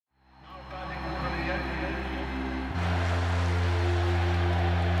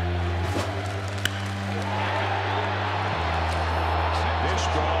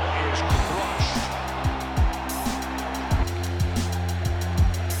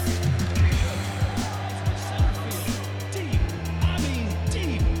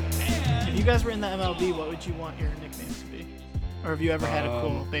guys were in the MLB, what would you want your nickname to be? Or have you ever had a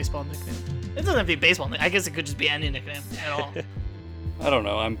cool baseball nickname? It doesn't have to be baseball. I guess it could just be any nickname at all. I don't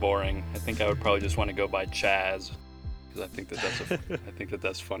know. I'm boring. I think I would probably just want to go by Chaz, because I think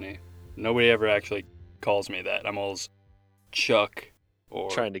that's funny. Nobody ever actually calls me that. I'm always Chuck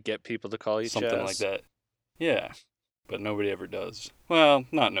or trying to get people to call you something Chaz. like that. Yeah, but nobody ever does. Well,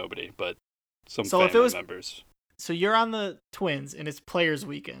 not nobody, but some family members. So you're on the Twins, and it's Players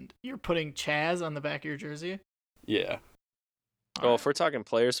Weekend. You're putting Chaz on the back of your jersey? Yeah. Well, if we're talking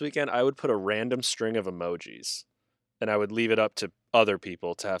Players Weekend, I would put a random string of emojis, and I would leave it up to other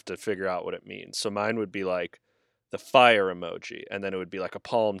people to have to figure out what it means. So mine would be like the fire emoji, and then it would be like a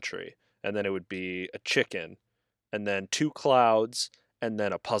palm tree, and then it would be a chicken, and then 2 clouds, and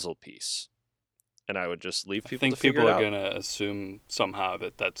then a puzzle piece. And I would just leave people to figure it out. I think people are going to assume somehow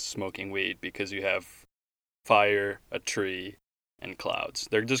that that's smoking weed because you have fire, a tree, and clouds.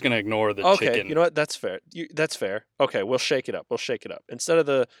 They're just going to ignore the chicken. Okay, you know what? That's fair. That's fair. Okay, we'll shake it up. Instead of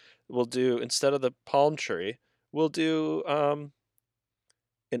the palm tree, we'll do an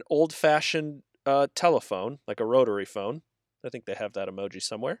old-fashioned telephone, like a rotary phone. I think they have that emoji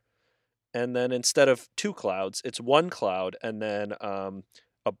somewhere. And then instead of 2 clouds, it's 1 cloud and then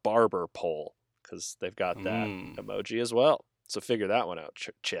a barber pole, because they've got that emoji as well. So figure that one out,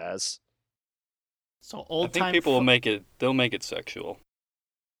 Chaz. So old I think people will make it. They'll make it sexual.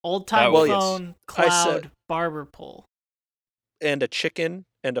 Old time phone, cloud, barber pole, and a chicken,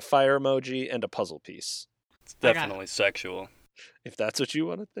 and a fire emoji, and a puzzle piece. It's definitely sexual. If that's what you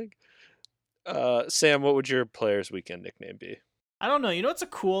want to think. Sam, what would your Players Weekend nickname be? I don't know. You know what's a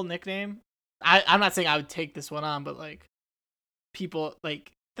cool nickname? I'm not saying I would take this one on, but like people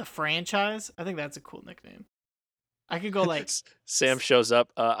like the franchise. I think that's a cool nickname. I could go like Sam shows up.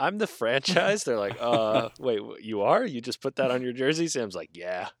 I'm the franchise. They're like, wait, you are? You just put that on your jersey? Sam's like,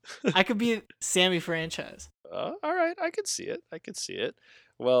 yeah. I could be Sammy Franchise. All right, I could see it.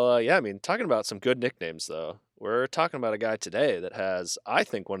 Well, yeah. I mean, talking about some good nicknames though. We're talking about a guy today that has, I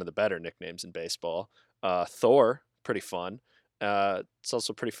think, one of the better nicknames in baseball. Thor, pretty fun. It's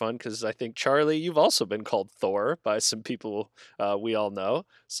also pretty fun because I think, Charlie, you've also been called Thor by some people we all know.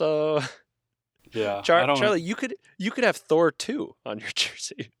 So, yeah, Charlie, you could have Thor 2 on your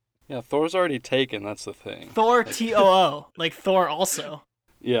jersey. Yeah, Thor's already taken. That's the thing. Thor TOO, like Thor also.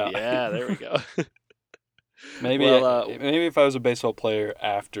 Yeah. Yeah, there we go. Maybe if I was a baseball player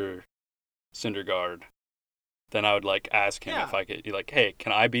after Syndergaard, then I would like ask him if I could. Like, hey,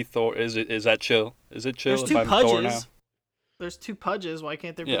 can I be Thor? Is that chill? Is it chill if I'm Thor now? There's 2 Pudges. Why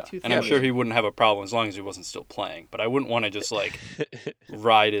can't there be 2 Thors? And I'm sure he wouldn't have a problem as long as he wasn't still playing. But I wouldn't want to just like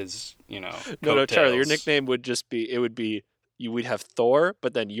ride his, No, Charlie, your nickname would just be, we'd have Thor,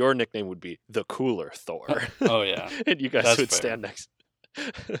 but then your nickname would be the Cooler Thor. Oh, yeah. And you guys would stand next.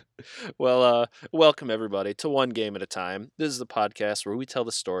 Well, welcome everybody to One Game at a Time. This is the podcast where we tell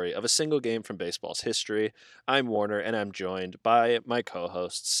the story of a single game from baseball's history. I'm Warner, and I'm joined by my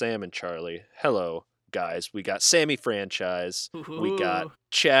co-hosts, Sam and Charlie. Hello, guys. We got Sammy Franchise. Ooh. We got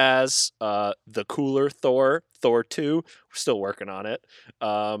Chaz, the Cooler Thor 2. We're still working on it.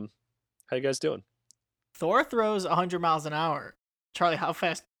 How you guys doing? Thor throws 100 miles an hour. Charlie, how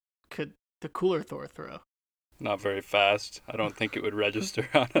fast could the Cooler Thor throw? Not very fast. I don't think it would register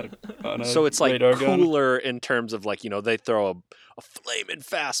on a So it's like cooler gun. in terms of like, they throw a flaming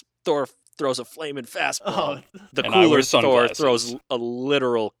fast. Thor throws a flaming fastball. The Cooler Thor throws a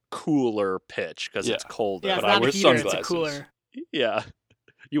literal cooler pitch because it's colder. Yeah, but I wear sunglasses. It's a cooler. Yeah.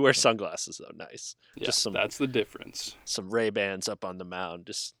 You wear sunglasses though. Nice. Yeah, that's the difference. Some Ray-Bans up on the mound,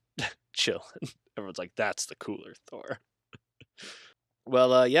 just chilling. Everyone's like, that's the Cooler Thor.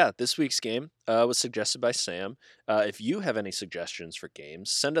 Well, yeah, this week's game was suggested by Sam. If you have any suggestions for games,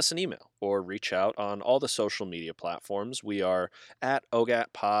 send us an email or reach out on all the social media platforms. We are at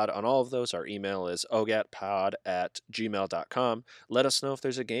OGATPod on all of those. Our email is ogatpod@gmail.com. Let us know if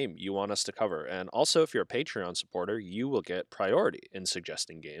there's a game you want us to cover. And also, if you're a Patreon supporter, you will get priority in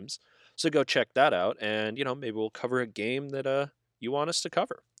suggesting games. So go check that out, and, maybe we'll cover a game that you want us to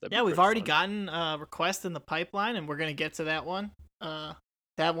cover. Yeah, we've already gotten a request in the pipeline, and we're going to get to that one.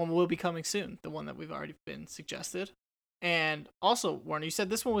 That one will be coming soon, the one that we've already been suggested. And also, Warner, you said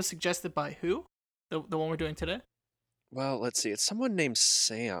this one was suggested by who? The one we're doing today? Well, let's see. It's someone named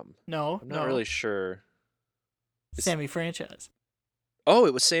Sam. No, I'm not really sure. Sammy Franchise. Oh,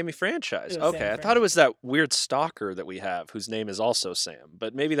 it was Sammy Franchise. Okay, Sammy I thought it was that weird stalker that we have whose name is also Sam,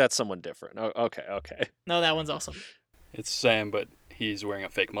 but maybe that's someone different. Oh, okay. No, that one's awesome. It's Sam, but he's wearing a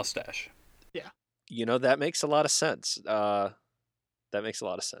fake mustache. Yeah. That makes a lot of sense.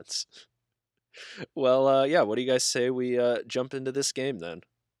 Well, yeah, what do you guys say we jump into this game then?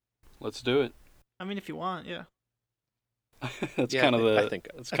 Let's do it. I mean, if you want, yeah. That's kind of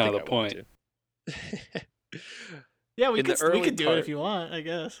the point. Yeah, we could do it if you want, I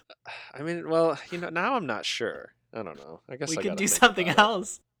guess. I mean, well, now I'm not sure. I don't know. I guess we could do something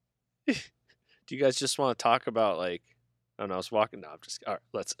else. Do you guys just want to talk about, like, I don't know, I was walking. No, I'm just, all right,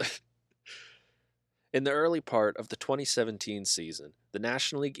 let's. In the early part of the 2017 season, the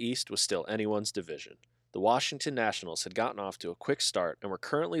National League East was still anyone's division. The Washington Nationals had gotten off to a quick start and were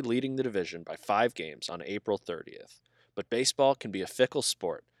currently leading the division by 5 games on April 30th. But baseball can be a fickle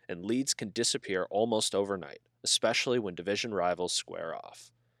sport, and leads can disappear almost overnight, especially when division rivals square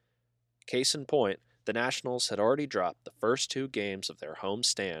off. Case in point, the Nationals had already dropped the first 2 games of their home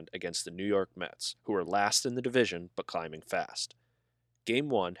stand against the New York Mets, who were last in the division but climbing fast. Game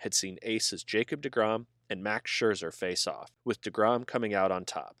 1 had seen aces Jacob deGrom and Max Scherzer face off, with deGrom coming out on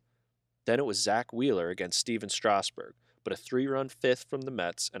top. Then it was Zach Wheeler against Steven Strasburg, but a 3-run fifth from the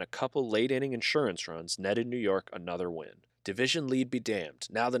Mets and a couple late-inning insurance runs netted New York another win. Division lead be damned,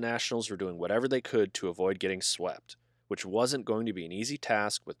 now the Nationals were doing whatever they could to avoid getting swept, which wasn't going to be an easy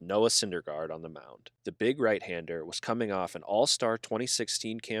task with Noah Syndergaard on the mound. The big right-hander was coming off an All-Star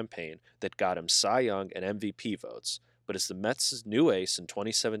 2016 campaign that got him Cy Young and MVP votes, but as the Mets' new ace in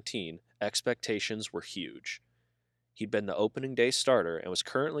 2017, expectations were huge. He'd been the opening day starter and was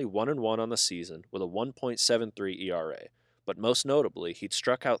currently 1-1 on the season with a 1.73 ERA, but most notably, he'd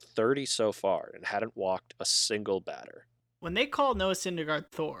struck out 30 so far and hadn't walked a single batter. When they call Noah Syndergaard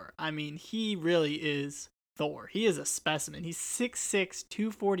Thor, I mean, he really is Thor. He is a specimen. He's 6'6",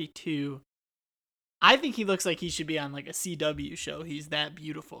 242. I think he looks like he should be on like a CW show. He's that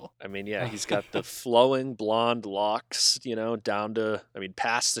beautiful. I mean, yeah, he's got the flowing blonde locks, down to,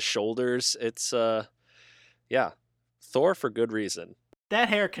 past the shoulders. It's, yeah, Thor for good reason. That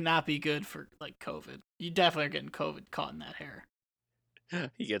hair cannot be good for, like, COVID. You definitely are getting COVID caught in that hair.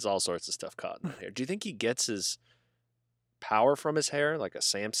 He gets all sorts of stuff caught in that hair. Do you think he gets his power from his hair, like a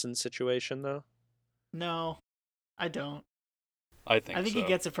Samson situation, though? No, I don't. I think he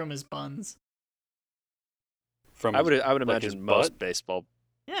gets it from his buns. I would imagine most baseball.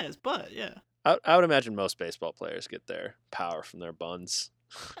 Yeah, his butt. Yeah. I would imagine most baseball players get their power from their buns.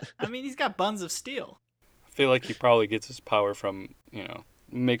 I mean, he's got buns of steel. I feel like he probably gets his power from,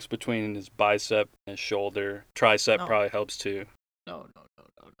 mix between his bicep and his shoulder. Tricep probably helps too. No.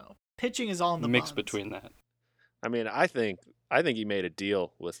 Pitching is all in the mix buns. Between that. I mean, I think he made a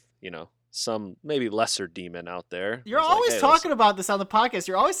deal with, some maybe lesser demon out there. You're always talking about this on the podcast.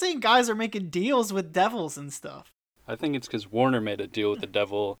 You're always saying guys are making deals with devils and stuff. I think it's because Warner made a deal with the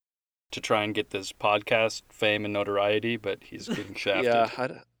devil to try and get this podcast fame and notoriety, but he's getting shafted. Yeah,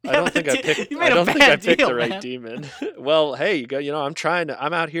 I don't think I picked the right demon. Well, hey,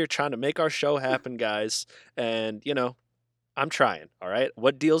 I'm out here trying to make our show happen, guys, and I'm trying. All right,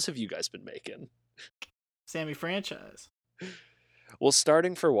 what deals have you guys been making? Sammy Franchise. Well,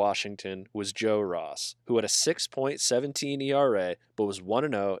 starting for Washington was Joe Ross, who had a 6.17 ERA but was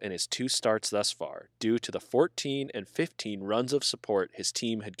 1-0 in his 2 starts thus far, due to the 14 and 15 runs of support his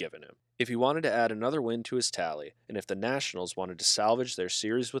team had given him. If he wanted to add another win to his tally, and if the Nationals wanted to salvage their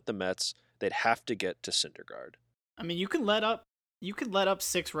series with the Mets, they'd have to get to Syndergaard. I mean, you can let up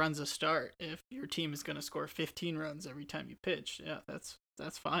 6 runs a start if your team is going to score 15 runs every time you pitch. Yeah, that's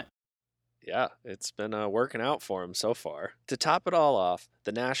fine. Yeah, it's been working out for him so far. To top it all off,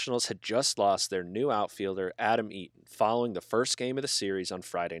 the Nationals had just lost their new outfielder, Adam Eaton, following the first game of the series on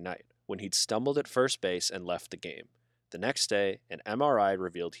Friday night, when he'd stumbled at first base and left the game. The next day, an MRI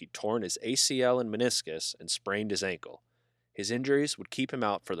revealed he'd torn his ACL and meniscus and sprained his ankle. His injuries would keep him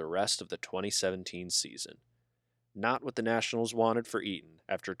out for the rest of the 2017 season. Not what the Nationals wanted for Eaton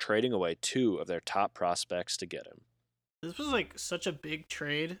after trading away 2 of their top prospects to get him. This was like such a big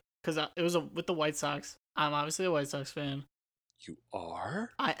trade. Because it was with the White Sox. I'm obviously a White Sox fan. You are?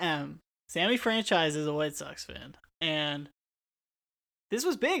 I am. Sammy Franchise is a White Sox fan. And this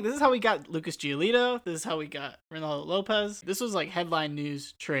was big. This is how we got Lucas Giolito. This is how we got Ronaldo Lopez. This was like headline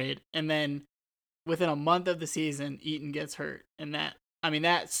news trade. And then within a month of the season, Eaton gets hurt. And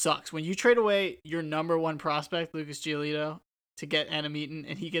that sucks. When you trade away your number 1 prospect, Lucas Giolito, to get Adam Eaton,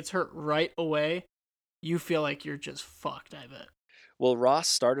 and he gets hurt right away, you feel like you're just fucked, I bet. Well, Ross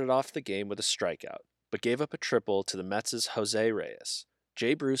started off the game with a strikeout, but gave up a triple to the Mets' Jose Reyes.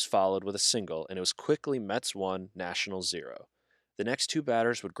 Jay Bruce followed with a single, and it was quickly Mets 1, Nationals 0. The next 2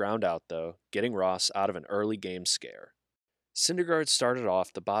 batters would ground out, though, getting Ross out of an early game scare. Syndergaard started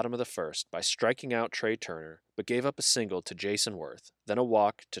off the bottom of the first by striking out Trey Turner, but gave up a single to Jason Worth, then a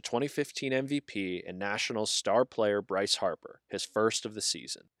walk to 2015 MVP and Nationals star player Bryce Harper, his first of the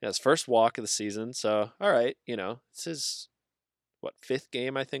season. Yeah, his first walk of the season, so, all right, it's his fifth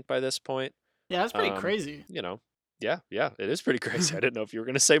game, I think, by this point. Yeah, that's pretty crazy. Yeah, it is pretty crazy. I didn't know if you were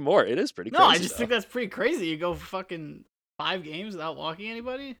going to say more. It is pretty crazy. No, I just think that's pretty crazy. You go fucking 5 games without walking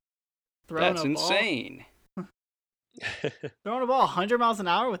anybody? That's insane. Throwing a ball 100 miles an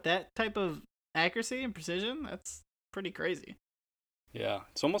hour with that type of accuracy and precision, that's pretty crazy. Yeah,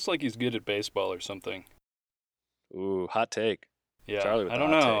 it's almost like he's good at baseball or something. Ooh, hot take. Yeah, Charlie with I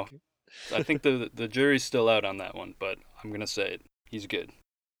don't know. I think the jury's still out on that one, but I'm going to say it. He's good.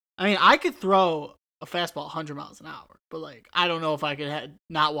 I mean, I could throw a fastball 100 miles an hour, but like I don't know if I could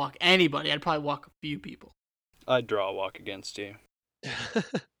not walk anybody. I'd probably walk a few people. I'd draw a walk against you.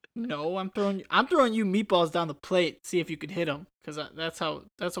 No, I'm throwing you meatballs down the plate. See if you could hit them, because that's how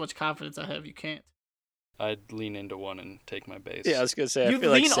much confidence I have. You can't. I'd lean into one and take my base. Yeah, I was gonna say. You'd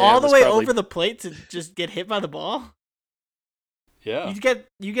lean all the way over the plate to just get hit by the ball. Yeah.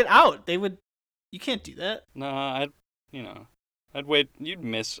 You get out. You can't do that. Nah, I'd wait. You'd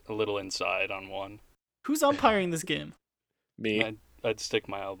miss a little inside on one. Who's umpiring this game? Me. I'd stick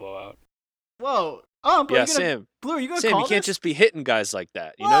my elbow out. Whoa. Oh, yeah, Sam. Blue, are you gonna Sam, call you can't this? just be hitting guys like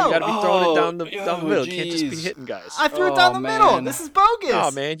that. You know, you gotta be throwing it down the middle. You can't just be hitting guys. I threw it down the middle. This is bogus. Oh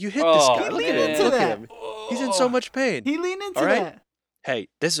man, you hit this guy. He Look leaned at him. into Look that. at him. He's in so much pain. He leaned into All right? that. Hey,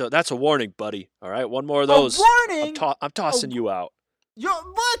 that's a warning, buddy. All right, one more of those. A warning? I'm tossing you out.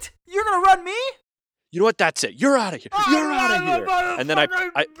 What? You're gonna run me? You know what? That's it. You're out of here. You're out of here. And then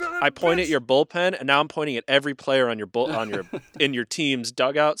I point at your bullpen, and now I'm pointing at every player on your in your team's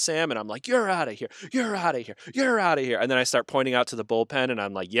dugout, Sam, and I'm like, "You're out of here. You're out of here. You're out of here." And then I start pointing out to the bullpen, and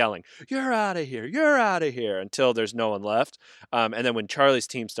I'm like yelling, "You're out of here. You're out of here," until there's no one left. And then when Charlie's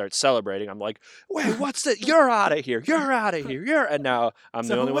team starts celebrating, I'm like, "Wait, what's that? You're out of here. You're out of here. And now I'm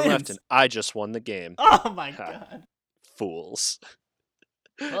the only one left, and I just won the game. Oh my god. Fools.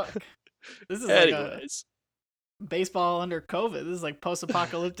 Look. This is anyways. Like a baseball under COVID. This is like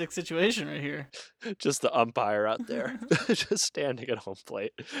post-apocalyptic situation right here. Just the umpire out there, just standing at home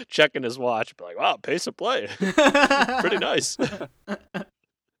plate, checking his watch, be like, "Wow, pace of play, pretty nice."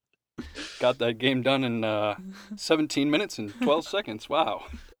 Got that game done in 17 minutes and 12 seconds. Wow.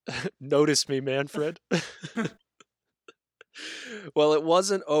 Notice me, Manfred. Well, it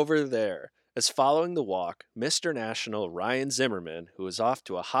wasn't over there. As following the walk, Mr. National Ryan Zimmerman, who was off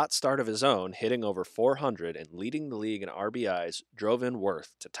to a hot start of his own, hitting over 400 and leading the league in RBIs, drove in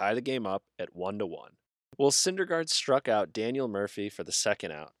Worth to tie the game up at 1-1. Well, Syndergaard struck out Daniel Murphy for the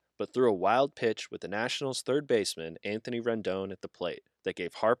second out, but threw a wild pitch with the Nationals' third baseman, Anthony Rendon, at the plate that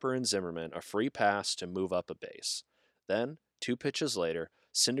gave Harper and Zimmerman a free pass to move up a base. Then, 2 pitches later,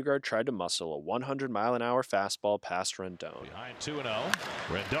 Syndergaard tried to muscle a 100-mile-an-hour fastball past Rendon. Behind 2-0.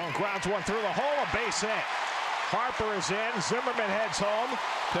 Rendon grounds one through the hole, a base hit. Harper is in. Zimmerman heads home.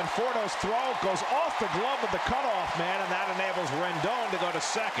 Conforto's throw goes off the glove of the cutoff man, and that enables Rendon to go to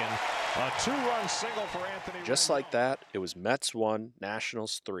second. A 2-run single for Anthony Rendon. Just like that, it was Mets 1,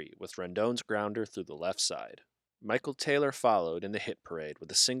 Nationals 3, with Rendon's grounder through the left side. Michael Taylor followed in the hit parade with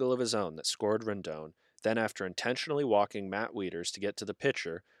a single of his own that scored Rendon. Then, after intentionally walking Matt Wieters to get to the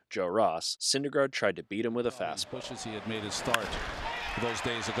pitcher, Joe Ross, Syndergaard tried to beat him with a fastball. Pushes he had made his start those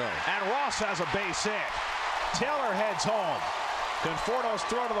days ago. And Ross has a base hit. Taylor heads home. Conforto's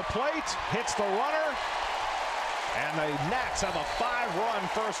throw to the plate, hits the runner, and the Nats have a 5-run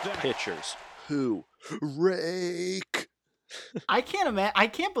first inning. Pitchers who rake. I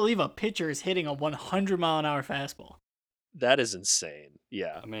can't believe a pitcher is hitting a 100-mile-an-hour fastball. That is insane.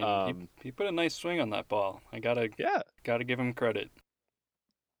 Yeah. I mean, he put a nice swing on that ball. I gotta give him credit.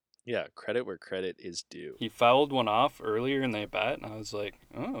 Yeah, credit where credit is due. He fouled one off earlier in the at-bat, and I was like,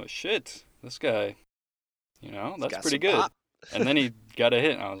 oh, shit, this guy, that's pretty good. Pop. And then he got a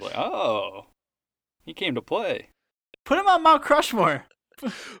hit, and I was like, oh, he came to play. Put him on Mount Crushmore.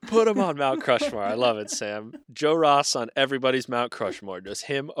 Put him on Mount Crushmore. I love it, Sam. Joe Ross on everybody's Mount Crushmore. Just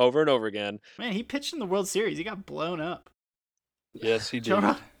him over and over again. Man, he pitched in the World Series. He got blown up. Yes, he did.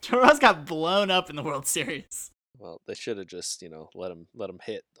 Joe Ross got blown up in the World Series. Well, they should have just, let him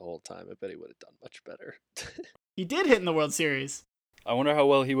hit the whole time. I bet he would have done much better. He did hit in the World Series. I wonder how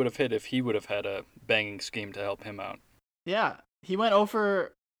well he would have hit if he would have had a banging scheme to help him out. Yeah, he went 0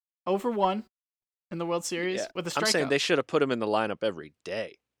 for 1 in the World Series with a strikeout. I'm saying they should have put him in the lineup every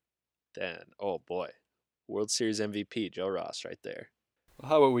day. Then, oh boy, World Series MVP Joe Ross right there. Well,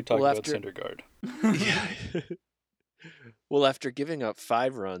 how about we talk about Syndergaard? Yeah. Well, after giving up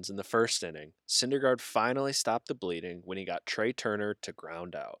 5 runs in the first inning, Syndergaard finally stopped the bleeding when he got Trey Turner to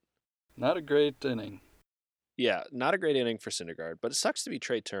ground out. Not a great inning. Yeah, not a great inning for Syndergaard, but it sucks to be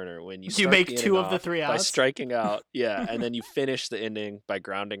Trey Turner when you make 2 of the 3 outs by striking out. Yeah, and then you finish the inning by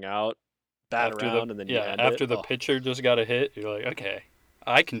grounding out. bat around and then you end after it. the pitcher just got a hit, you're like, okay,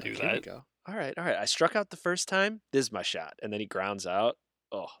 I can do Here we that. go. All right. I struck out the first time. This is my shot, and then he grounds out.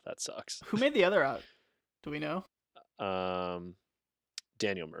 Oh, that sucks. Who made the other out? Do we know?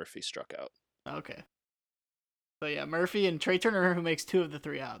 Daniel Murphy struck out. Okay. So yeah, Murphy and Trey Turner, who makes 2 of the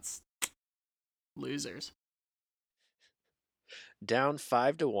 3 outs. Losers. Down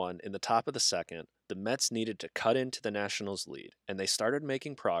 5-1 in the top of the second, the Mets needed to cut into the Nationals' lead, and they started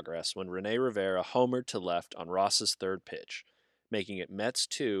making progress when Rene Rivera homered to left on Ross's third pitch, making it Mets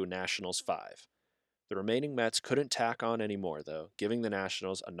 2, Nationals 5. The remaining Mets couldn't tack on anymore, though, giving the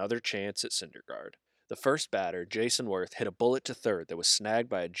Nationals another chance at Syndergaard. The first batter, Jason Worth, hit a bullet to third that was snagged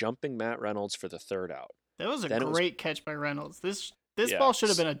by a jumping Matt Reynolds for the third out. That was a great catch by Reynolds. This ball should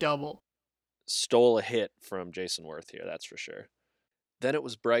have been a double. Stole a hit from Jason Worth here, that's for sure. Then it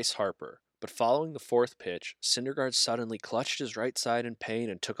was Bryce Harper, but following the fourth pitch, Syndergaard suddenly clutched his right side in pain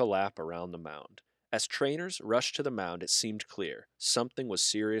and took a lap around the mound. As trainers rushed to the mound, it seemed clear something was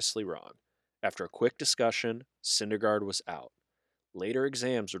seriously wrong. After a quick discussion, Syndergaard was out. Later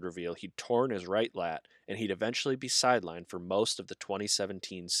exams would reveal he'd torn his right lat, and he'd eventually be sidelined for most of the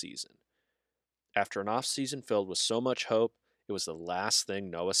 2017 season. After an offseason filled with so much hope, it was the last thing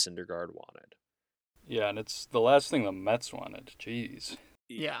Noah Syndergaard wanted. Yeah, and it's the last thing the Mets wanted. Jeez.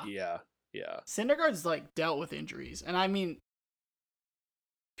 Yeah. Yeah. Syndergaard's dealt with injuries, and I mean,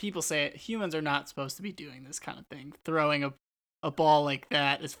 people say it, humans are not supposed to be doing this kind of thing, throwing a ball like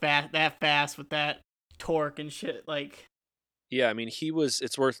that fast with that torque and shit. Yeah, I mean,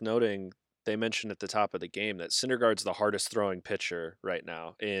 it's worth noting, they mentioned at the top of the game that Syndergaard's the hardest throwing pitcher right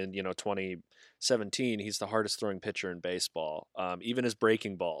now. In 2017, he's the hardest throwing pitcher in baseball. Even his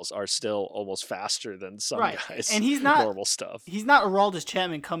breaking balls are still almost faster than some guys. And he's not normal stuff. He's not Aroldis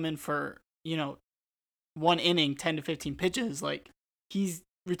Chapman come in for 1 inning, 10 to 15 pitches. He's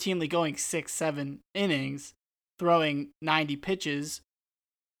routinely going 6-7 innings, throwing 90 pitches.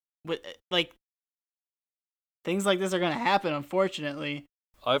 With things like this are going to happen, unfortunately.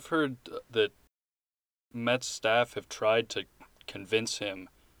 I've heard that Mets staff have tried to convince him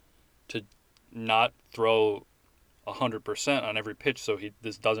to not throw 100% on every pitch so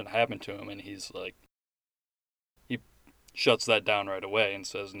this doesn't happen to him, and he shuts that down right away and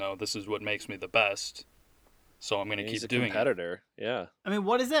says, no, this is what makes me the best, so I'm going to keep doing it. He's a competitor, yeah. I mean,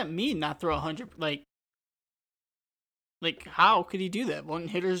 what does that mean, not throw 100? How could he do that? Won't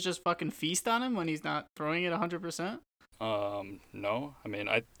hitters just fucking feast on him when he's not throwing it 100%? No. I mean,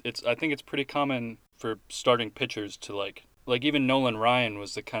 I think it's pretty common for starting pitchers to like even Nolan Ryan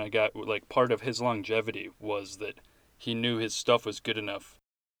was the kind of guy, part of his longevity was that he knew his stuff was good enough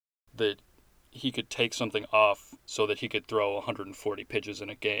that he could take something off so that he could throw 140 pitches in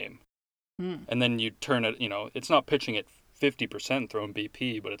a game. And then you turn it, it's not pitching at 50% throwing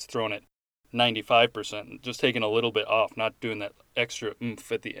BP, but it's throwing at 95%, just taking a little bit off, not doing that extra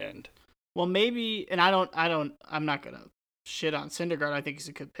oomph at the end. Well, maybe, and I'm not going to shit on Syndergaard. I think he's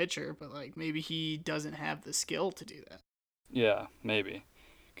a good pitcher, but maybe he doesn't have the skill to do that. Yeah, maybe.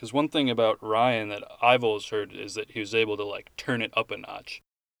 Because one thing about Ryan that I've always heard is that he was able to turn it up a notch.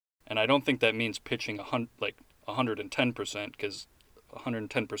 And I don't think that means pitching 110%, because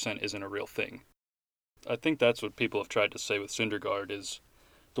 110% isn't a real thing. I think that's what people have tried to say with Syndergaard is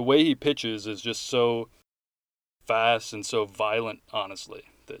the way he pitches is just so fast and so violent, honestly,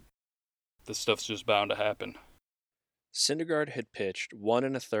 that this stuff's just bound to happen. Syndergaard had pitched 1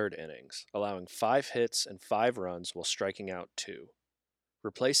 1/3 innings, allowing 5 hits and 5 runs while striking out 2.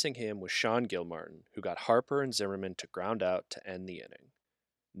 Replacing him was Sean Gilmartin, who got Harper and Zimmerman to ground out to end the inning.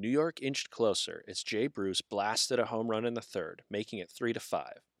 New York inched closer as Jay Bruce blasted a home run in the third, making it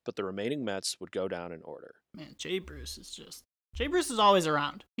 3-5, but the remaining Mets would go down in order. Man, Jay Bruce is always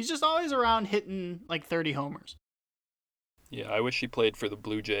around. He's just always around hitting 30 homers. Yeah, I wish he played for the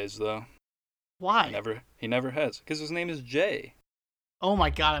Blue Jays, though. Why? He never has, because his name is Jay. Oh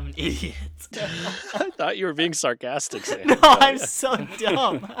my god, I'm an idiot. I thought you were being sarcastic, Sam. No, I'm so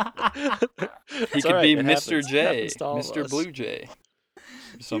dumb. He could be Mr. J, Mr. Blue Jay.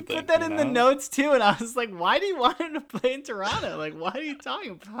 You put that in the notes too, and I was like, why do you want him to play in Toronto? What are you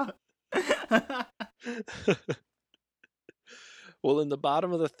talking about? Well, in the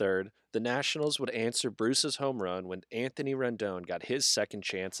bottom of the third, the Nationals would answer Bruce's home run when Anthony Rendon got his second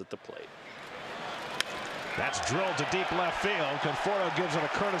chance at the plate. That's drilled to deep left field. Conforto gives it a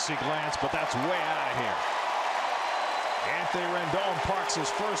courtesy glance, but that's way out of here. Anthony Rendon parks his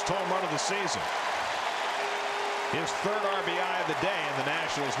first home run of the season. His third RBI of the day, and the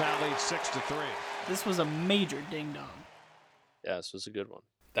Nationals now lead 6-3. This was a major ding-dong. Yeah, this was a good one.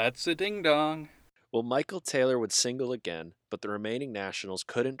 That's a ding-dong. Well, Michael Taylor would single again, but the remaining Nationals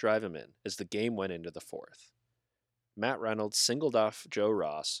couldn't drive him in as the game went into the fourth. Matt Reynolds singled off Joe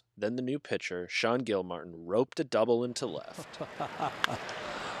Ross, then the new pitcher, Sean Gilmartin, roped a double into left.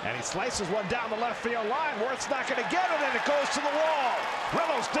 And he slices one down the left field line. Worth's not going to get it, and it goes to the wall.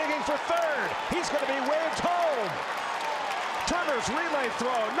 Reynolds digging for third. He's going to be waved home. Turner's relay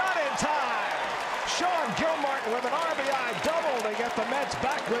throw, not in time. Sean Gilmartin with an RBI double to get the Mets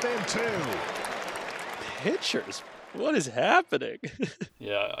back within 2. Pitchers, what is happening?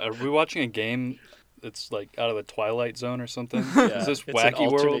 Yeah, are we watching a game that's like out of the Twilight Zone or something? Yeah, is this it's wacky an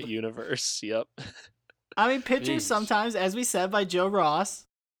alternate world? universe? Yep. I mean, pitchers Jeez. sometimes, as we said by Joe Ross,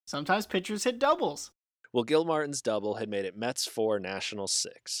 sometimes pitchers hit doubles. Well, Gilmartin's double had made it Mets 4, Nationals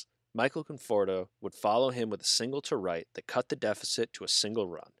 6. Michael Conforto would follow him with a single to right that cut the deficit to a single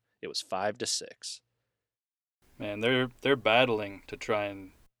run. It was 5-6. Man, they're battling to try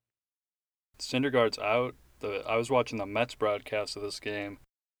and. Syndergaard's out. I was watching the Mets broadcast of this game,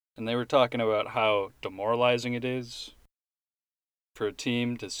 and they were talking about how demoralizing it is for a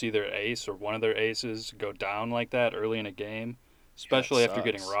team to see their ace or one of their aces go down like that early in a game, especially after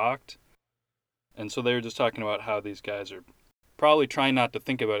getting rocked. And so they were just talking about how these guys are probably trying not to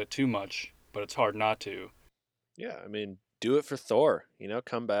think about it too much, but it's hard not to. Yeah, I mean, do it for Thor.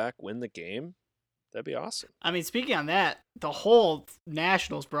 Come back, win the game. That'd be awesome. I mean, speaking on that, the whole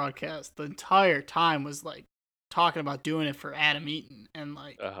Nationals broadcast, the entire time was like talking about doing it for Adam Eaton, and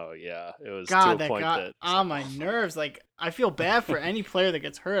like, Oh yeah, it was God, to a that point got that on my nerves. Like, I feel bad for any player that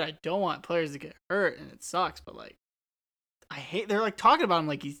gets hurt. I don't want players to get hurt, and it sucks. But like, they're like talking about him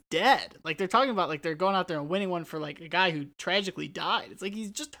like he's dead. Like they're talking about like they're going out there and winning one for like a guy who tragically died. It's like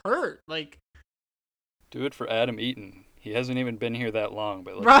he's just hurt. Like, Do it for Adam Eaton. He hasn't even been here that long,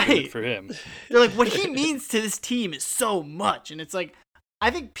 but Right. do it for him. they're like, what he means to this team is so much, and it's like, I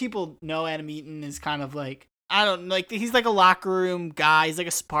think people know Adam Eaton is kind of like, I don't like, he's like a locker room guy. He's like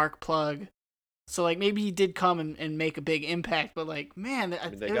a spark plug. So like maybe he did come and make a big impact, but like, man, I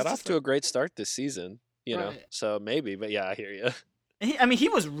mean, they got off to a great start this season. Right. So maybe, but yeah, I hear you. I mean, he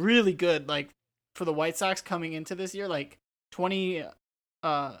was really good, like, for the White Sox coming into this year, like,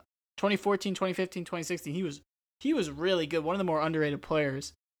 2014, 2015, 2016, he was really good, one of the more underrated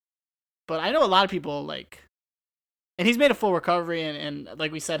players. But I know a lot of people, like, and he's made a full recovery and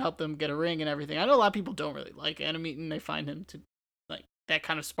like we said, helped them get a ring and everything. I know a lot of people don't really like Adam Eaton. They find him to, like, that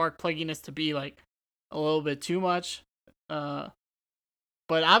kind of spark plugginess to be, like, a little bit too much.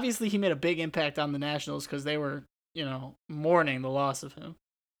 But obviously he made a big impact on the Nationals because they were, mourning the loss of him.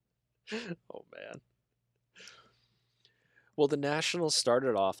 Oh, man. Well, the Nationals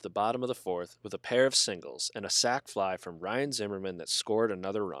started off the bottom of the fourth with a pair of singles and a sac fly from Ryan Zimmerman that scored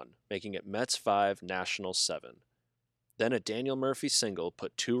another run, making it Mets 5, Nationals 7. Then a Daniel Murphy single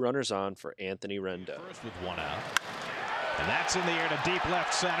put 2 runners on for Anthony Rendon. First with 1 out. And that's in the air to deep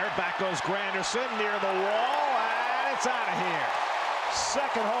left center. Back goes Granderson near the wall, and it's out of here.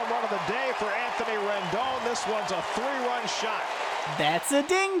 Second home run of the day for Anthony Rendon. This one's a 3-run shot. That's a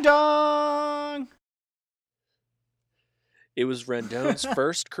ding dong. It was Rendon's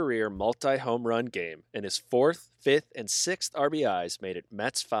first career multi-home run game, and his 4th, 5th, and 6th RBIs made it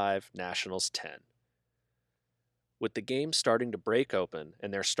Mets 5, Nationals 10. With the game starting to break open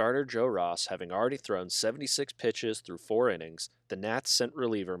and their starter Joe Ross having already thrown 76 pitches through 4 innings, the Nats sent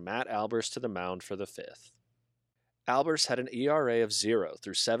reliever Matt Albers to the mound for the 5th. Albers had an ERA of 0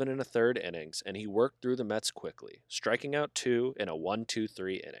 through 7 1/3 innings, and he worked through the Mets quickly, striking out 2 in a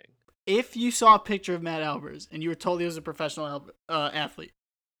 1-2-3 inning. If you saw a picture of Matt Albers and you were told he was a professional athlete,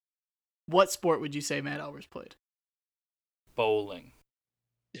 what sport would you say Matt Albers played? Bowling.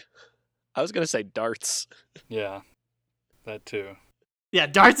 I was going to say darts. Yeah, that too. Yeah,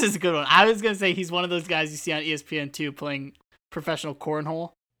 darts is a good one. I was going to say he's one of those guys you see on ESPN2 playing professional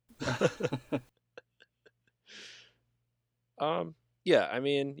cornhole. Yeah, I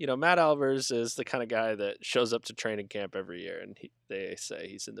mean, Matt Albers is the kind of guy that shows up to training camp every year, and they say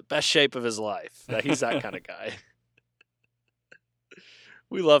he's in the best shape of his life. That he's that kind of guy.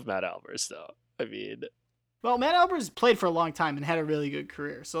 We love Matt Albers, though. I mean, well, Matt Albers played for a long time and had a really good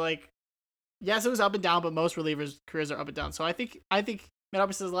career. So, like, yes, it was up and down, but most relievers' careers are up and down. So I think Matt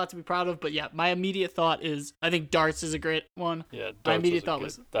Albers has a lot to be proud of. But yeah, my immediate thought is I think darts is a great one. Yeah, darts my immediate thought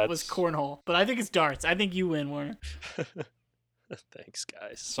was cornhole, but I think it's darts. I think you win, Warner. Thanks,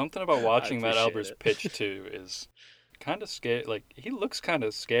 guys. Something about watching Matt Albers it. pitch too is kind of scary. Like, he looks kind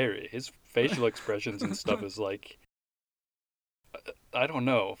of scary. His facial expressions and stuff is like, I don't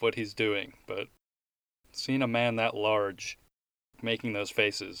know what he's doing, but seeing a man that large making those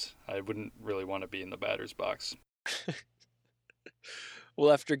faces, I wouldn't really want to be in the batter's box.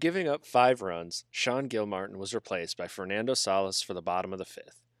 Well, after giving up 5 runs, Sean Gilmartin was replaced by Fernando Salas for the bottom of the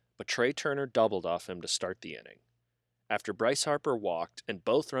 5th, but Trey Turner doubled off him to start the inning. After Bryce Harper walked and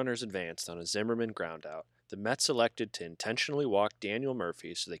both runners advanced on a Zimmerman groundout, the Mets elected to intentionally walk Daniel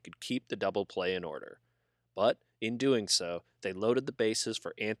Murphy so they could keep the double play in order. But, in doing so, they loaded the bases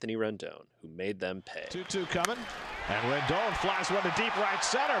for Anthony Rendon, who made them pay. 2-2 coming, and Rendon flies one to deep right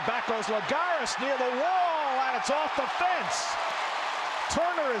center. Back goes Lagares near the wall, and it's off the fence.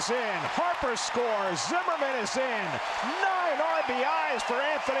 Turner is in, Harper scores, Zimmerman is in. 9 RBIs for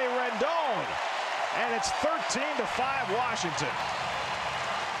Anthony Rendon, and it's 13-5 Washington.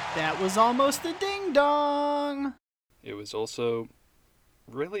 That was almost a ding-dong. It was also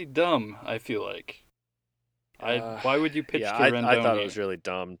really dumb, I feel like. Why would you pitch to Rendon? I thought it was really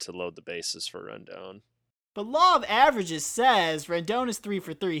dumb to load the bases for Rendon. But law of averages says Rendon is 3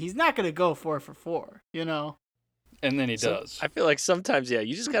 for 3. He's not going to go 4 for 4, you know? And then he does. I feel like sometimes,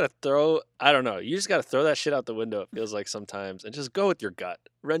 you just got to throw, I don't know, you just got to throw that shit out the window, it feels like sometimes, and just go with your gut.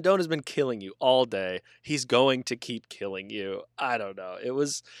 Rendon has been killing you all day. He's going to keep killing you. I don't know. It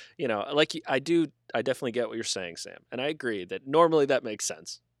was, like I definitely get what you're saying, Sam. And I agree that normally that makes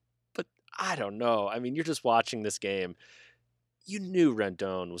sense. But I don't know. I mean, you're just watching this game. You knew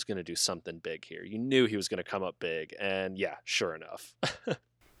Rendon was going to do something big here. You knew he was going to come up big. And yeah, sure enough.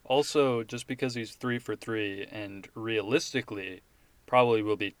 Also, just because he's 3 for 3 and realistically probably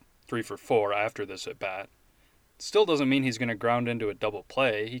will be 3 for 4 after this at bat, still doesn't mean he's going to ground into a double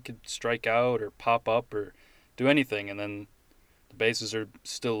play. He could strike out or pop up or do anything, and then the bases are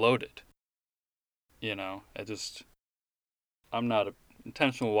still loaded. I'm not a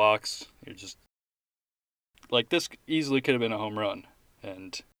intentional walks. You're just like, this easily could have been a home run,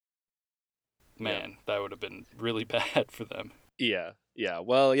 and man, that would have been really bad for them. Yeah.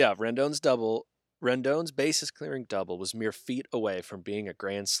 Well, Rendon's bases clearing double was mere feet away from being a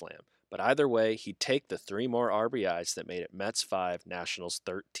grand slam. But either way, he'd take the 3 more RBIs that made it Mets 5, Nationals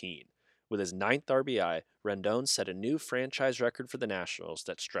 13. With his 9th RBI, Rendon set a new franchise record for the Nationals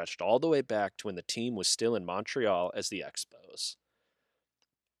that stretched all the way back to when the team was still in Montreal as the Expos.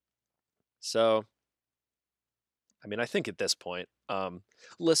 So, I mean, I think at this point,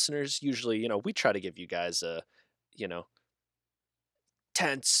 listeners, usually, we try to give you guys a,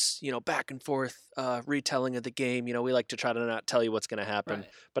 tense, back and forth retelling of the game. We like to try to not tell you what's going to happen. Right.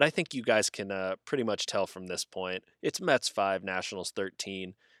 But I think you guys can pretty much tell from this point. It's Mets 5, Nationals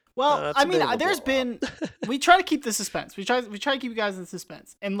 13. Well, I mean, there's been we try to keep the suspense. We try to keep you guys in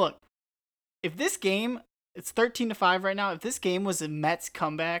suspense. And look, if this game, it's 13-5 right now. If this game was a Mets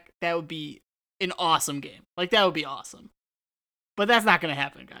comeback, that would be an awesome game. Like, that would be awesome. But that's not going to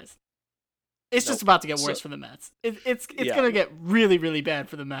happen, guys. It's just about to get worse for the Mets. It's going to get really, really bad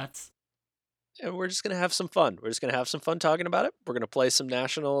for the Mets. And we're just going to have some fun. We're just going to have some fun talking about it. We're going to play some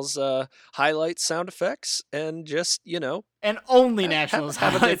Nationals highlight sound effects and just, And only Nationals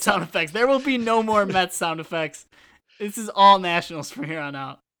highlight sound effects. There will be no more Mets sound effects. This is all Nationals from here on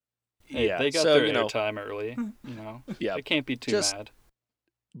out. Hey, they got their airtime early. Yeah, they can't be too mad.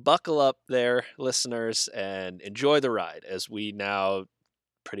 Buckle up there, listeners, and enjoy the ride as we now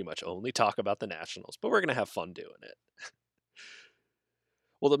pretty much only talk about the Nationals, but we're going to have fun doing it.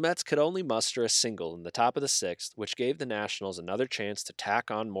 Well, the Mets could only muster a single in the top of the 6th, which gave the Nationals another chance to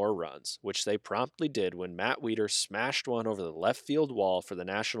tack on more runs, which they promptly did when Matt Wieters smashed one over the left field wall for the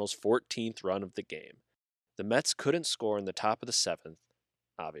Nationals' 14th run of the game. The Mets couldn't score in the top of the 7th,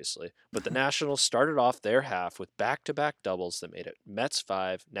 obviously, but the Nationals started off their half with back-to-back doubles that made it Mets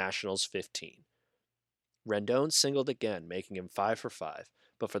 5, Nationals 15. Rendon singled again, making him 5 for 5.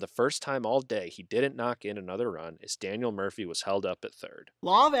 But for the first time all day, he didn't knock in another run as Daniel Murphy was held up at 3rd.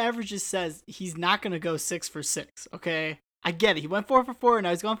 Law of averages says he's not going to go 6 for 6, okay? I get it. He went 4 for 4, and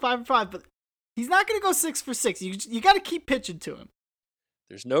now he's going 5 for 5, but he's not going to go 6 for 6. You got to keep pitching to him.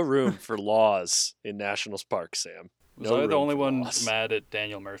 There's no room for laws in Nationals Park, Sam. Was I the only one mad at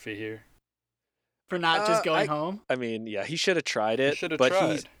Daniel Murphy here? For not just going home? I mean, yeah, he should have tried it.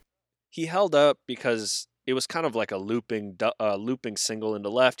 He held up because it was kind of like a looping single into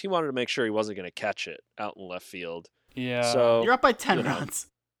left. He wanted to make sure he wasn't going to catch it out in left field. Yeah. So you're up by 10 runs.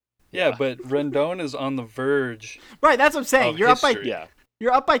 Yeah, but Rendon is on the verge. Right, that's what I'm saying. You're up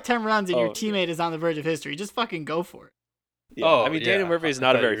by 10 runs and your teammate teammate is on the verge of history. Just fucking go for it. Yeah. Daniel Murphy is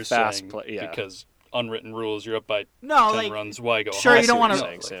not a very fast player. Yeah. Because unwritten rules, you're up by 10 runs. Why go? Sure, you don't want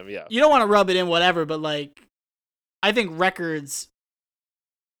to. Sam, yeah. You don't want to rub it in, whatever. But I think records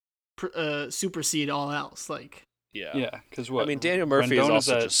supersede all else. Yeah, because what? I mean, Daniel Murphy is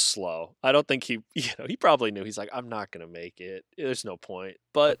also just slow. I don't think he probably knew. He's like, I'm not going to make it. There's no point.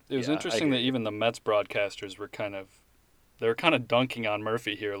 But it was interesting that even the Mets broadcasters were kind of, they're kind of dunking on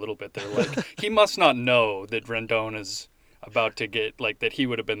Murphy here a little bit. They're like, he must not know that Rendon is about to get, like, that he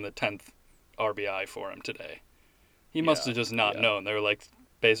would have been the 10th RBI for him today. He must have just not known. They were, like,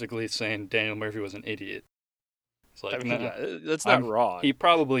 basically saying Daniel Murphy was an idiot. It's like, that's not wrong. He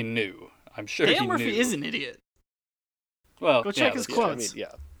probably knew. I'm sure Daniel he Murphy knew. is an idiot. Well, go check his quotes.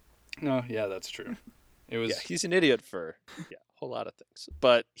 No, yeah, that's true. It was. Yeah, he's an idiot for a whole lot of things.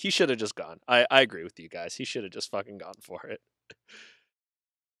 But he should have just gone. I agree with you guys. He should have just fucking gone for it.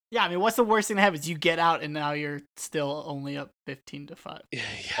 Yeah, I mean, what's the worst thing that happens? You get out and now you're still only up 15-5. Yeah,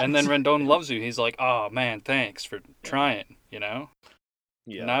 and then Rendon loves you. He's like, "Oh man, thanks for trying." You know.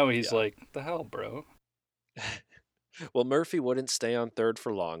 Yeah. Now he's like, "The hell, bro." Well, Murphy wouldn't stay on third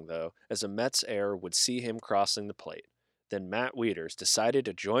for long, though, as a Mets error would see him crossing the plate. Then Matt Wieters decided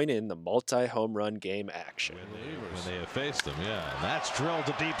to join in the multi-home run game action. When they effaced him, yeah. And that's drilled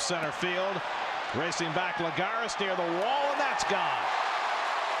to deep center field. Racing back Lagares near the wall, and that's gone.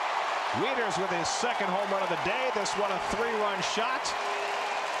 Wieters with his second home run of the day. This one a 3-run shot.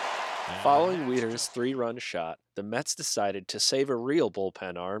 Following Wieters' 3-run shot, the Mets decided to save a real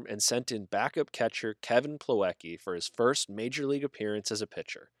bullpen arm and sent in backup catcher Kevin Plawecki for his first Major League appearance as a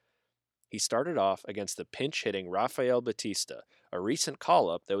pitcher. He started off against the pinch-hitting Rafael Batista, a recent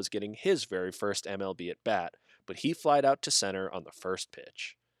call-up that was getting his very first MLB at-bat, but he flied out to center on the first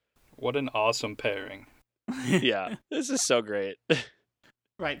pitch. What an awesome pairing. Yeah, this is so great.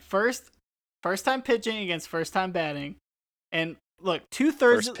 Right, first time pitching against first time batting, and look, 2/3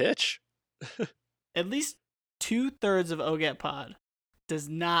 first pitch. At least 2/3 of OGAT Pod does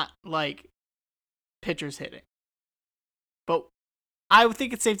not like pitchers hitting, but I would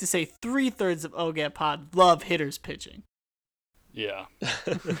think it's safe to say 3/3 of OGAT Pod love hitters pitching. Yeah,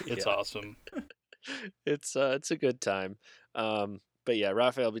 it's awesome. It's a good time. But yeah,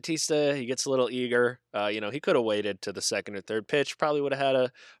 Rafael Batista, he gets a little eager. He could have waited to the second or third pitch. Probably would have had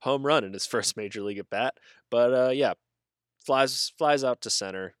a home run in his first Major League at bat. But flies out to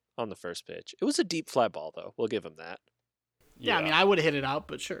center on the first pitch. It was a deep fly ball, though. We'll give him that. Yeah, I mean, I would have hit it out,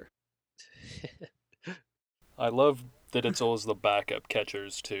 but sure. I love that it's always the backup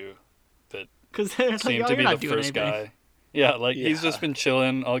catchers too that seem to be the first guy. Yeah, he's just been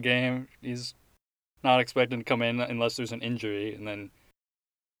chilling all game. He's not expecting to come in unless there's an injury, and then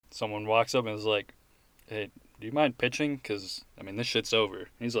someone walks up and is like, "Hey, do you mind pitching? Because I mean, this shit's over." And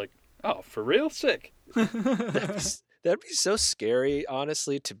he's like, "Oh, for real? Sick." That'd be so scary,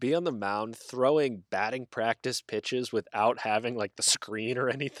 honestly, to be on the mound throwing batting practice pitches without having like the screen or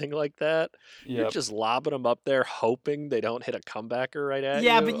anything like that. Yep. You're just lobbing them up there, hoping they don't hit a comebacker right at you.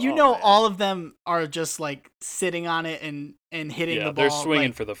 Yeah, but all of them are just like sitting on it and hitting the ball. They're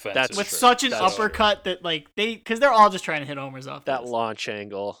swinging for the fence with such an uppercut that because they're all just trying to hit homers off that launch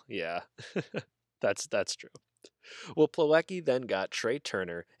angle. Yeah, that's true. Well, Plawecki then got Trey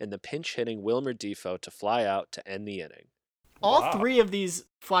Turner and the pinch-hitting Wilmer Defoe to fly out to end the inning. All three of these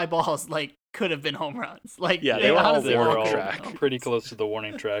fly balls could have been home runs. They were all pretty close to the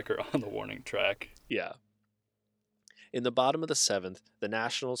warning track or on the warning track. Yeah. In the bottom of the 7th, the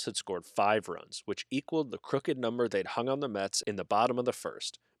Nationals had scored 5 runs, which equaled the crooked number they'd hung on the Mets in the bottom of the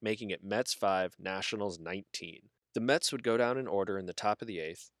 1st, making it Mets 5, Nationals 19. The Mets would go down in order in the top of the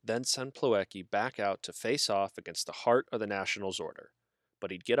 8th, then send Plawecki back out to face off against the heart of the Nationals' order.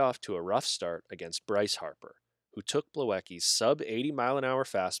 But he'd get off to a rough start against Bryce Harper, who took Plawecki's sub-80-mile-an-hour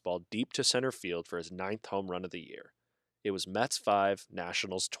fastball deep to center field for his 9th home run of the year. It was Mets 5,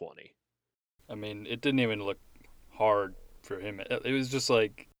 Nationals 20. I mean, it didn't even look hard for him. It was just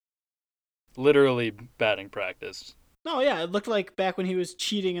literally batting practice. No, yeah, it looked like back when he was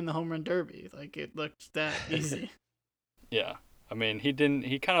cheating in the home run derby. It looked that easy. Yeah. I mean, he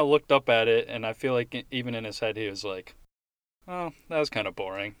kind of looked up at it, and I feel like even in his head he was like, oh, that was kind of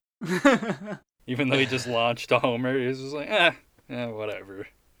boring. Even though he just launched a homer, he was just like, whatever.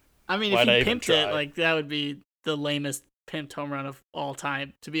 I mean, if he pimped it, that would be the lamest pimped home run of all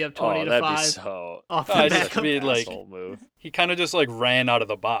time, to be up 20-5. That'd be so... off the back of asshole move. He kind of just ran out of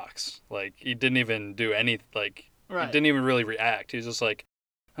the box. He didn't even do any, right. He didn't even really react. He was just like,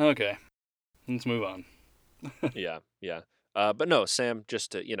 okay, let's move on. Yeah. But no, Sam,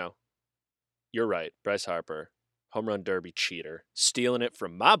 just to, you're right. Bryce Harper, home run derby cheater, stealing it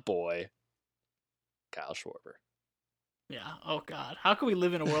from my boy, Kyle Schwarber. Yeah. Oh, God. How can we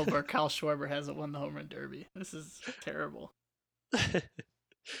live in a world where Kyle Schwarber hasn't won the home run derby? This is terrible.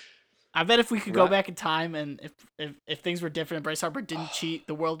 I bet if we could go back in time and if things were different and Bryce Harper didn't cheat,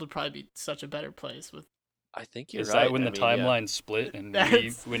 the world would probably be such a better place. I think you're right. Is that when the timeline split and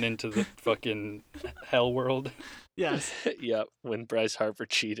we went into the fucking hell world? Yes. Yep. When Bryce Harper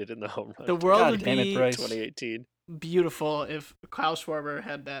cheated in the home run. The world would be 2018. beautiful if Kyle Schwarber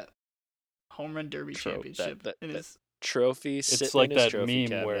had that home run derby championship that in his trophy. It's like that meme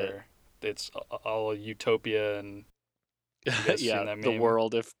cabinet. where it's all utopia and you guys seen that the meme?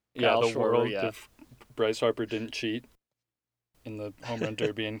 world if Kyle Schwarber, world if Bryce Harper didn't cheat in the home run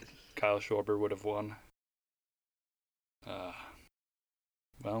derby and Kyle Schwarber would have won.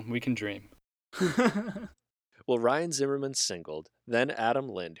 Well, we can dream. Well, Ryan Zimmerman singled. Then Adam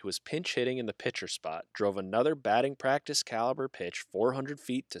Lind, who was pinch hitting in the pitcher spot, drove another batting practice caliber pitch 400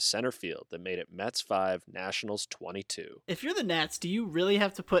 feet to center field that made it Mets 5, Nationals 22. If you're the Nats, do you really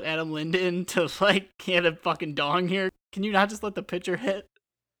have to put Adam Lind in to, like, get a fucking dong here? Can you not just let the pitcher hit?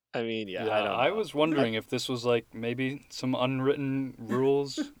 I mean, yeah, I was wondering if this was, like, maybe some unwritten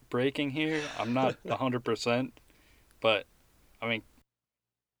rules breaking here. I'm not 100%, but, I mean,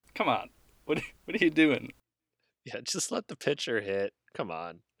 come on. What are you doing? Yeah, just let the pitcher hit. Come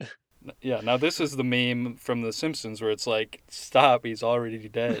on. Yeah, now this is the meme from The Simpsons where it's like, stop, he's already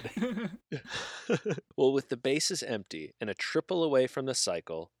dead. Well, with the bases empty and a triple away from the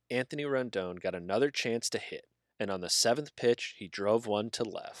cycle, Anthony Rendon got another chance to hit. And on the 7th pitch, he drove one to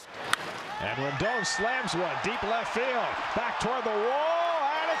left. And Rendon slams one deep left field. Back toward the wall,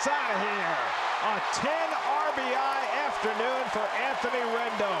 and it's out of here. A 10 RBI afternoon for Anthony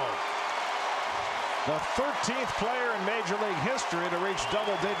Rendon. The 13th player in Major League history to reach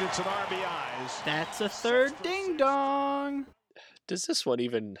double digits in RBIs. That's a third ding-dong. Does this one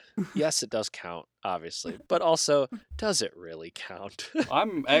even... Yes, it does count, obviously. But also, does it really count?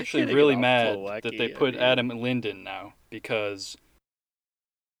 I'm actually really mad that they put Adam Lind in now because...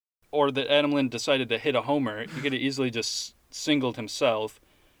 Or that Adam Lind decided to hit a homer. He could have easily just singled himself.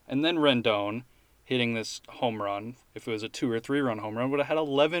 And then Rendon, hitting this home run, if it was a 2 or 3 run home run, would have had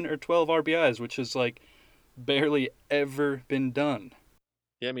 11 or 12 RBIs, which is like barely ever been done.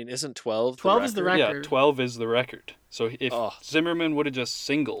 Yeah, I mean, isn't 12 the 12 record? is the record. Yeah, 12 is the record. So if Zimmerman would have just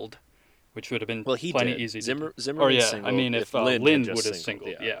singled, which would have been plenty easy. Zimmerman singled. I mean, if Lind would have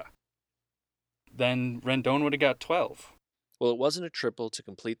singled, then Rendon would have got 12. Well, it wasn't a triple to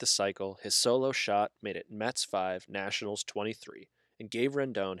complete the cycle. His solo shot made it Mets 5, Nationals 23. And gave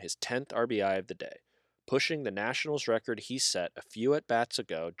Rendon his 10th RBI of the day, pushing the Nationals record he set a few at-bats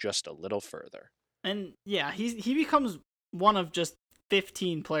ago just a little further. And yeah, he becomes one of just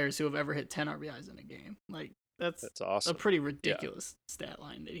 15 players who have ever hit 10 RBIs in a game. Like, that's awesome. A pretty ridiculous stat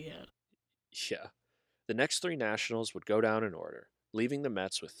line that he had. Yeah. The next 3 Nationals would go down in order, leaving the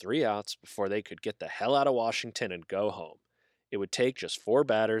Mets with 3 outs before they could get the hell out of Washington and go home. It would take just 4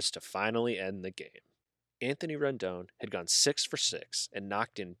 batters to finally end the game. Anthony Rendon had gone 6 for 6 and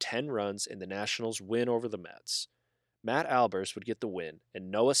knocked in 10 runs in the Nationals' win over the Mets. Matt Albers would get the win, and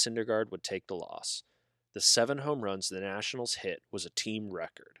Noah Syndergaard would take the loss. The 7 home runs the Nationals hit was a team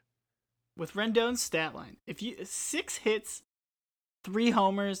record. With Rendon's stat line, if you 6 hits, 3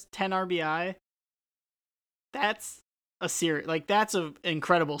 homers, 10 RBI, that's a series. Like, that's an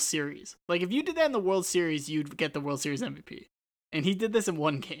incredible series. Like, if you did that in the World Series, you'd get the World Series MVP. And he did this in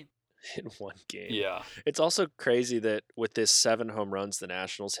 1 game. In 1 game. Yeah. It's also crazy that with this 7 home runs the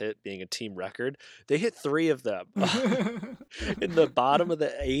Nationals hit being a team record, they hit 3 of them in the bottom of the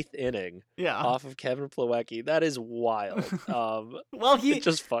 8th inning off of Kevin Plawecki. That is wild. Well, it's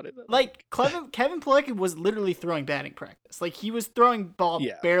just funny. Like, Kevin Plawecki was literally throwing batting practice. Like, he was throwing ball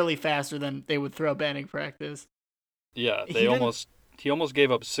barely faster than they would throw batting practice. Yeah, he almost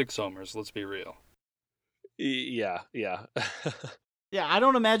gave up 6 homers, let's be real. Yeah. Yeah, I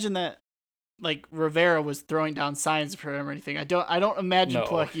don't imagine that, like, Rivera was throwing down signs for him or anything. I don't imagine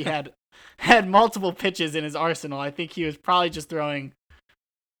Plawecki had multiple pitches in his arsenal. I think he was probably just throwing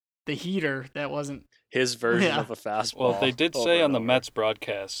the heater that wasn't his version of a fastball. Well, they did say on the Mets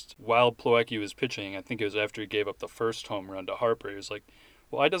broadcast, while Plawecki was pitching, I think it was after he gave up the first home run to Harper, he was like,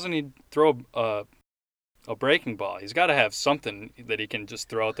 why doesn't he throw a breaking ball? He's got to have something that he can just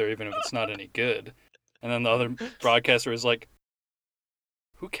throw out there even if it's not any good. And then the other broadcaster was like,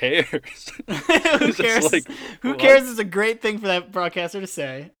 who cares? Who cares? Like, who cares is a great thing for that broadcaster to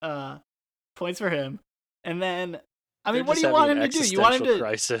say. Points for him. And then, I mean, what do you want him to do? You want him to...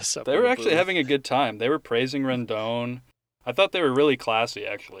 Crisis they were actually having a good time. They were praising Rendon. I thought they were really classy,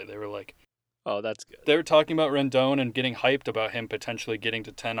 actually. They were like... Oh, that's good. They were talking about Rendon and getting hyped about him potentially getting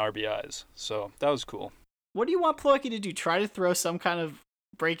to 10 RBIs. So that was cool. What do you want Plawecki to do? Try to throw some kind of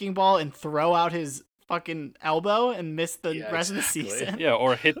breaking ball and throw out his fucking elbow and miss the rest of the season? Yeah,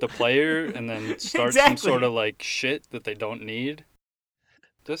 or hit the player and then start some sort of like shit that they don't need.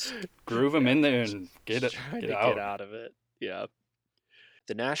 Just groove him in there and get out. Get out of it. Yeah.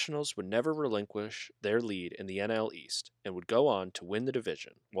 The Nationals would never relinquish their lead in the NL East and would go on to win the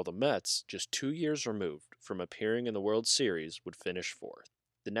division, while the Mets, just 2 years removed from appearing in the World Series, would finish fourth.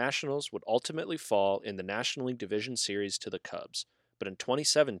 The Nationals would ultimately fall in the National League Division Series to the Cubs, but in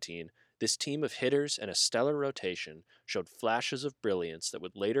 2017, this team of hitters and a stellar rotation showed flashes of brilliance that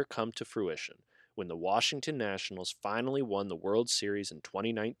would later come to fruition when the Washington Nationals finally won the World Series in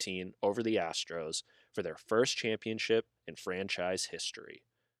 2019 over the Astros for their first championship in franchise history.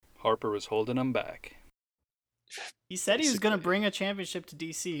 Harper was holding them back. He said he was going to bring a championship to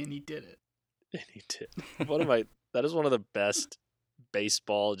DC, and he did it. And he did. That is one of the best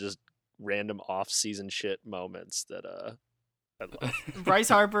baseball, just random off-season shit moments that I love. Bryce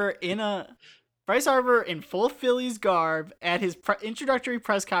Harper in full Phillies garb at his introductory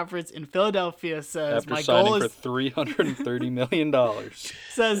press conference in Philadelphia says, after signing for $330 million.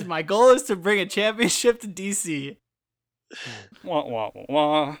 Says, my goal is to bring a championship to DC. Wah, wah,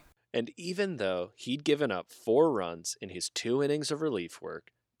 wah. And even though he'd given up 4 runs in his 2 innings of relief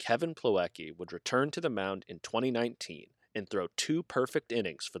work, Kevin Plawecki would return to the mound in 2019 and throw 2 perfect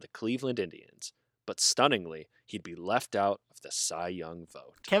innings for the Cleveland Indians. But stunningly, he'd be left out of the Cy Young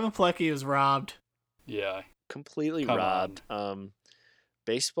vote. Kevin Plawecki was robbed. Yeah. Completely robbed.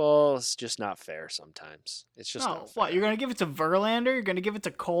 Baseball is just not fair sometimes. It's just not fair. What, you're going to give it to Verlander? You're going to give it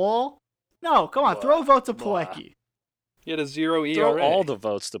to Cole? No, come on, throw a vote to Plawecki. He had a 0 ERA. Throw all the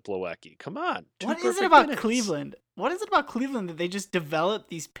votes to Plawecki. Come on. What is it about Cleveland? What is it about Cleveland that they just develop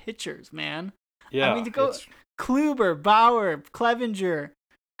these pitchers, man? Yeah. I mean, to go Kluber, Bauer, Clevenger,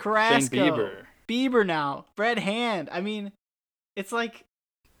 Carrasco, Bieber now, Brad Hand. I mean, it's like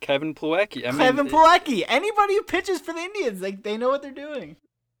Kevin Plawecki. Plawecki. Anybody who pitches for the Indians, they know what they're doing.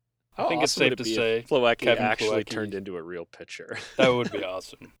 I think it's safe to say Plawecki actually turned into a real pitcher. That would be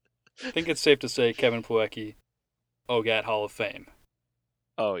awesome. I think it's safe to say Kevin Plawecki, OGAT Hall of Fame.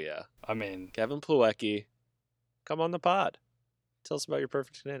 Oh, yeah. I mean, Kevin Plawecki, come on the pod. Tell us about your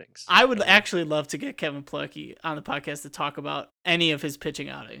perfect innings. I would actually love to get Kevin Plawecki on the podcast to talk about any of his pitching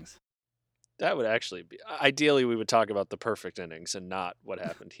outings. That would actually be... Ideally, we would talk about the perfect innings and not what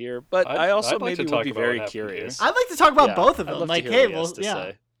happened here. But I also maybe would be very curious. I'd like to talk about both of them. Like, hey, well, yeah.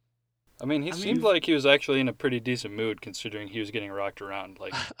 Say. I mean, he seemed like he was actually in a pretty decent mood considering he was getting rocked around.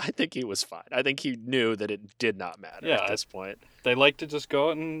 Like, I think he was fine. I think he knew that it did not matter at this point. They like to just go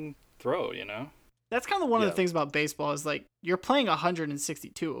out and throw, you know? That's kind of one of the things about baseball is, like, you're playing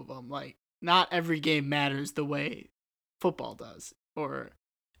 162 of them. Like, not every game matters the way football does. Or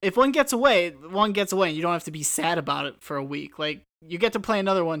if one gets away, and you don't have to be sad about it for a week. Like, you get to play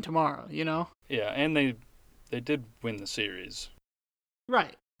another one tomorrow, you know? Yeah, and they did win the series.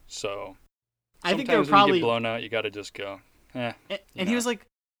 Right. So, I think they were probably when you get blown out, you got to just go. And he was like,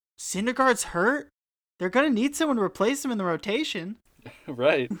 Syndergaard's hurt. They're gonna need someone to replace him in the rotation.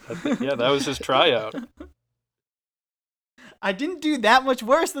 Right. That was his tryout. I didn't do that much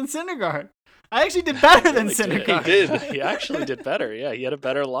worse than Syndergaard. I actually did better than Syndergaard. He did. He actually did better. Yeah, he had a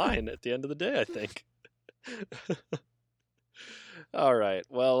better line at the end of the day, I think. All right.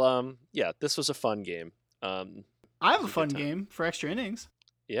 Well, this was a fun game. I have a fun game for extra innings.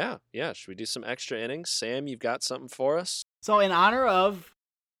 Yeah. Should we do some extra innings? Sam, you've got something for us? So in honor of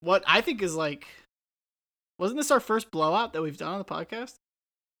what I think is like, wasn't this our first blowout that we've done on the podcast?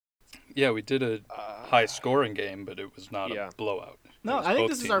 Yeah, we did a high-scoring game, but it was not a blowout. No, I think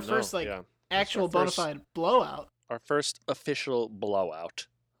this is our first actual bona fide blowout. Our first official blowout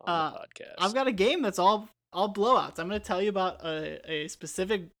on the podcast. I've got a game that's all blowouts. I'm going to tell you about a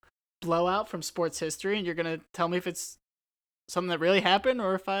specific blowout from sports history, and you're going to tell me if it's something that really happened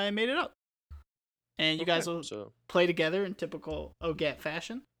or if I made it up. And you guys will play together in typical OGAT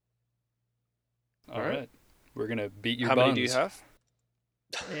fashion. All right. We're going to beat your buns. How many do you have?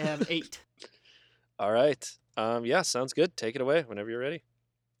 I have 8. All right. Sounds good. Take it away whenever you're ready.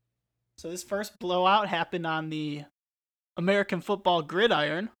 So this first blowout happened on the American football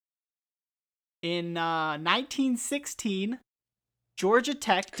gridiron. In 1916, Georgia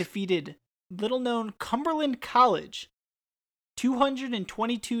Tech defeated little-known Cumberland College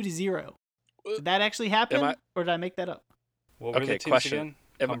 222-0. Did that actually happen, or did I make that up? What were the teams again?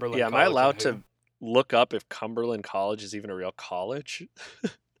 Am I allowed to look up if Cumberland College is even a real college?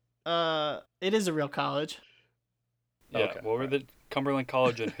 It is a real college. Yeah. Okay. What were the Cumberland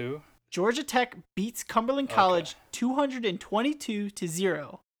College and who? Georgia Tech beats Cumberland College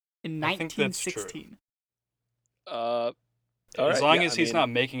 222-0 in 1916. As long as he's not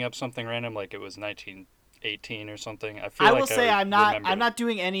making up something random, like it was 1918 or something. I will say I'm not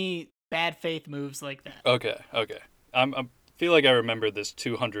doing any bad faith moves like that. Okay. I feel like I remember this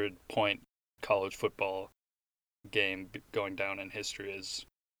 200-point college football game going down in history as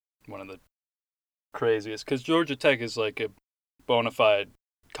one of the craziest. Because Georgia Tech is like a bona fide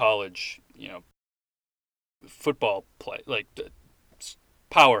college, football play, like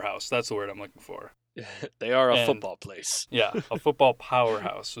powerhouse. That's the word I'm looking for. They are a football place. Yeah, a football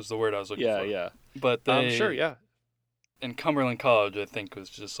powerhouse was the word I was looking for. Yeah. But I'm sure, yeah. And Cumberland College, I think, was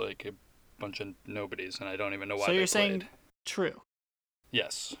just like a bunch of nobodies, and I don't even know why. So you're played. saying true?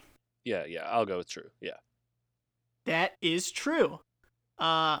 Yes. Yeah. I'll go with true. Yeah. That is true.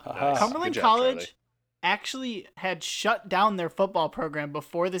 Nice. Cumberland Good job, College Charlie. actually had shut down their football program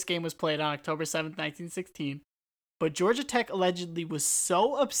before this game was played on October 7th, 1916. But Georgia Tech allegedly was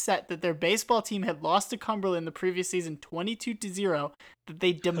so upset that their baseball team had lost to Cumberland the previous season 22-0 that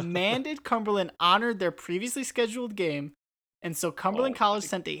they demanded Cumberland honor their previously scheduled game. And so Cumberland College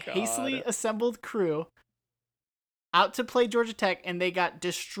sent a hastily assembled crew out to play Georgia Tech, and they got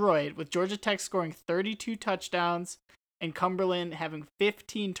destroyed, with Georgia Tech scoring 32 touchdowns and Cumberland having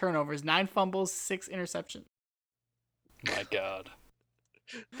 15 turnovers, 9 fumbles, 6 interceptions. My God.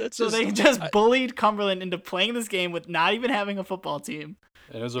 They just bullied Cumberland into playing this game with not even having a football team.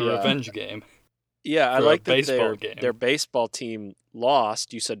 It was a revenge game. Yeah, I like that their baseball team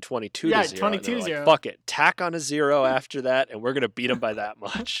lost. You said 22-0. Yeah, 22-0. Like, fuck it. Tack on a 0 after that, and we're going to beat them by that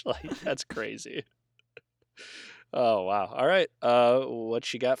much. Like, that's crazy. Oh, wow. All right.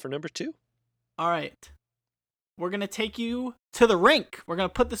 What you got for number 2? All right. We're going to take you to the rink. We're going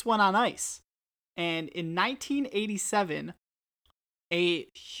to put this one on ice. And in 1987, a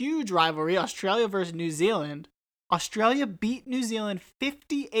huge rivalry, Australia versus New Zealand, Australia beat New Zealand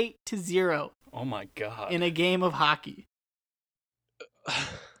 58-0. Oh my God. In a game of hockey.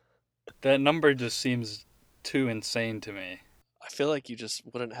 That number just seems too insane to me. I feel like you just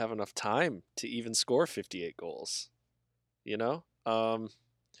wouldn't have enough time to even score 58 goals. You know? I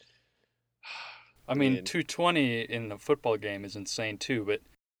mean, 220 in the football game is insane too, but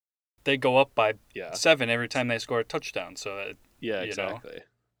they go up by 7 every time they score a touchdown. So exactly.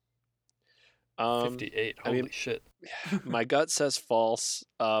 58. Holy shit. My gut says false.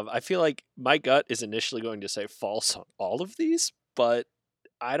 I feel like my gut is initially going to say false on all of these, but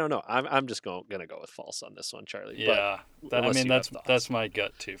I don't know. I'm just gonna go with false on this one, Charlie. Yeah, that's my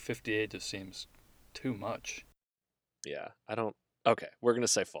gut too. 58 just seems too much. Yeah, I don't. Okay, we're gonna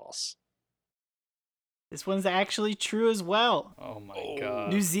say false. This one's actually true as well. Oh my God.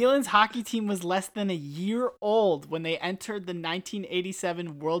 New Zealand's hockey team was less than a year old when they entered the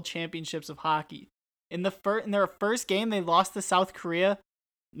 1987 World Championships of Hockey. In their first game, they lost to South Korea,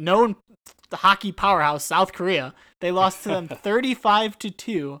 known the hockey powerhouse South Korea. They lost to them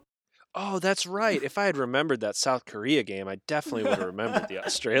 35-2. Oh, that's right. If I had remembered that South Korea game, I definitely would have remembered the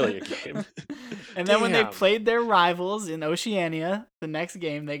Australia game. And then when they played their rivals in Oceania, the next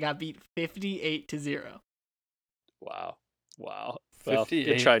game, they got beat 58-0. Wow. Well,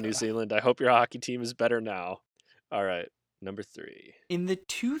 good try, New Zealand. I hope your hockey team is better now. All right, number 3. In the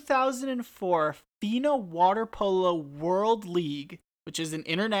 2004 FINA Water Polo World League, which is an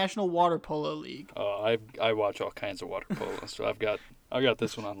international water polo league. Oh, I watch all kinds of water polo, so I've got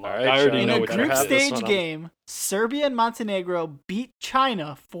this one on lock. Right, I already know in a what group stage game, Serbia and Montenegro beat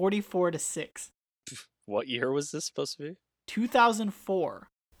China 44-6. What year was this supposed to be? 2004.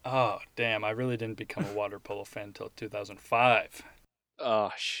 Oh, damn. I really didn't become a water polo fan until 2005.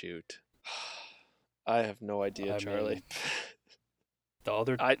 Oh, shoot. I have no idea, Charlie. The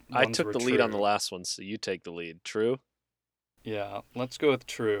other I took the lead on the last one, so you take the lead. True? Yeah, let's go with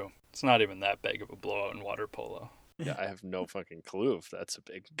true. It's not even that big of a blowout in water polo. Yeah, I have no fucking clue if that's a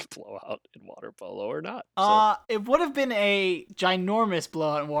big blowout in water polo or not. So. It would have been a ginormous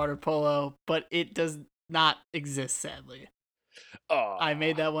blowout in water polo, but it does not exist, sadly. Oh. I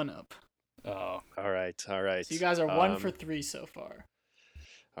made that one up. Oh. All right. So you guys are 1 for 3 so far.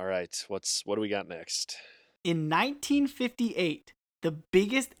 All right. What do we got next? In 1958, the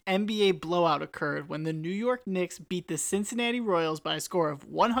biggest NBA blowout occurred when the New York Knicks beat the Cincinnati Royals by a score of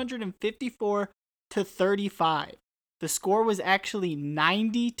 154-35. The score was actually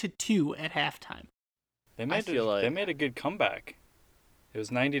 90-2 at halftime. They made a good comeback. It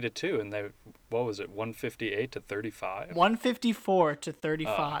was 90-2, and what was it, 158-35?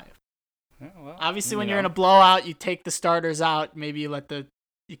 154-35. Yeah, well, obviously, when you're in a blowout, you take the starters out. Maybe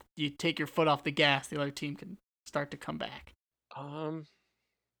you take your foot off the gas. The other team can start to come back.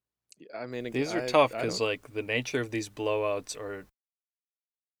 I mean, these are tough because the nature of these blowouts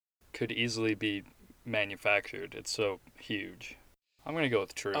could easily be manufactured. It's so huge. I'm gonna go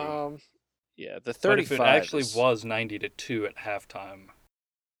with true. Yeah, the 35. But if it actually was 90-2 at halftime,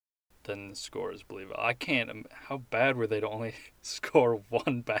 then the score is believable. I can't. How bad were they to only score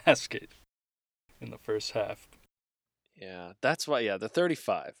one basket in the first half? Yeah, that's why. Yeah, the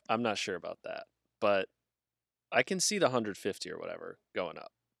 35. I'm not sure about that, but I can see the 150 or whatever going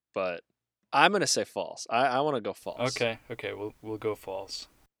up. But I'm gonna say false. I want to go false. Okay, we'll go false.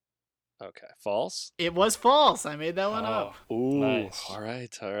 Okay, false. It was false. I made that one up. Ooh, nice. All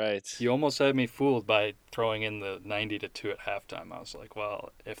right. You almost had me fooled by throwing in the 90-2 at halftime. I was like,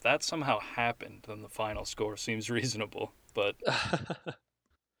 well, if that somehow happened, then the final score seems reasonable. But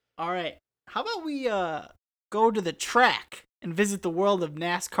all right, how about we go to the track and visit the world of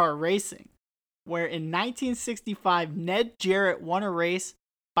NASCAR racing, where in 1965 Ned Jarrett won a race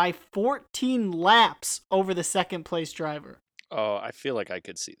by 14 laps over the second place driver. Oh, I feel like I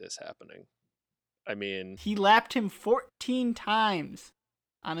could see this happening. I mean, he lapped him 14 times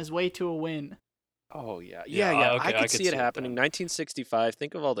on his way to a win. Oh, yeah. Okay, I could see it happening. 1965,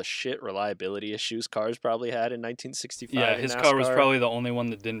 think of all the shit reliability issues cars probably had in 1965. Yeah, his car was probably the only one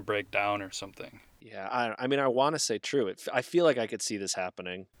that didn't break down or something. Yeah, I mean, I want to say true. I feel like I could see this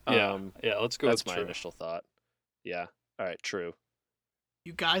happening. Yeah, let's go with true. That's my initial thought. Yeah, all right, true.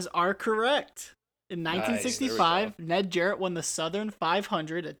 You guys are correct. In 1965, nice. Ned Jarrett won the Southern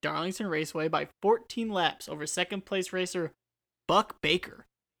 500 at Darlington Raceway by 14 laps over second place racer Buck Baker.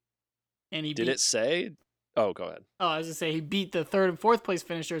 And he Did it say? Oh, go ahead. Oh, I was going to say he beat the third and fourth place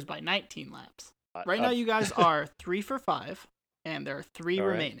finishers by 19 laps. Right now, you guys are 3 for 5, and there are 3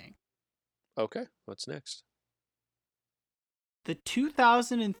 remaining. Okay, what's next? The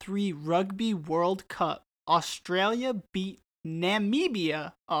 2003 Rugby World Cup, Australia beat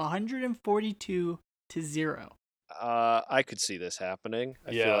Namibia 142-0. I could see this happening.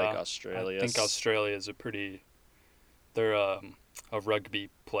 I feel like Australia. I think Australia is they're a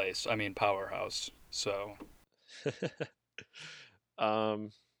rugby place. I mean powerhouse. So.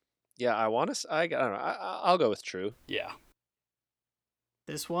 Yeah, I want to. I don't know. I'll go with true. Yeah.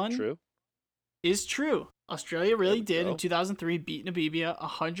 This one true is true. Australia really did in 2003 beat Namibia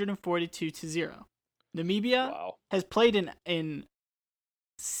 142-0. Namibia has played in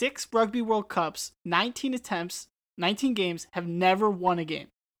 6 Rugby World Cups, 19 attempts, 19 games, have never won a game.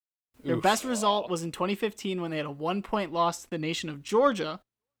 Their best result was in 2015 when they had a 1-point loss to the nation of Georgia,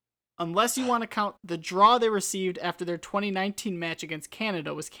 unless you want to count the draw they received after their 2019 match against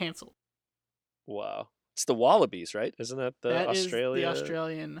Canada was canceled. Wow. It's the Wallabies, right? Isn't that the Australia is the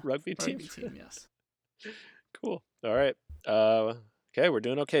Australian rugby team? Yes. Cool. All right. Okay, we're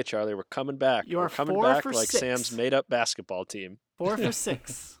doing okay, Charlie. We're coming back. We're coming back like 6. Sam's made-up basketball team. 4 for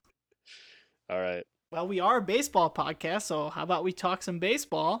 6. All right. Well, we are a baseball podcast, so how about we talk some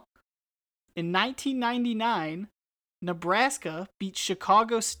baseball? In 1999, Nebraska beat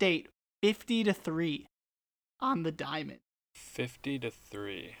Chicago State 50-3 on the diamond.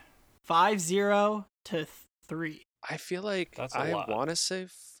 50-3. 5-0-3. I feel like that's a lot. I want to say,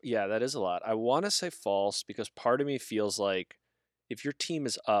 that is a lot. I want to say false because part of me feels like if your team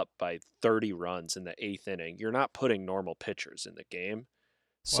is up by 30 runs in the 8th inning, you're not putting normal pitchers in the game.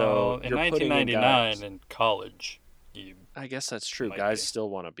 So in 1999 in college, I guess that's true. Guys still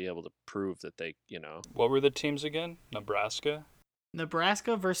want to be able to prove that they, What were the teams again? Nebraska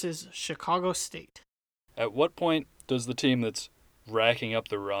versus Chicago State. At what point does the team that's racking up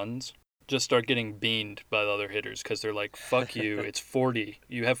the runs just start getting beaned by the other hitters because they're like, fuck you, it's 40.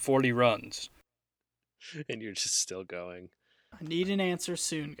 You have 40 runs. And you're just still going. I need an answer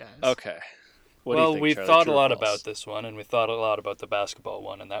soon, guys. Okay. We thought a lot about this one, and we thought a lot about the basketball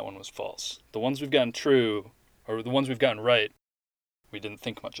one, and that one was false. The ones we've gotten true, or the ones we've gotten right, we didn't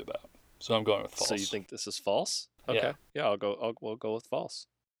think much about. So I'm going with false. So you think this is false? Okay. Yeah, we'll go with false.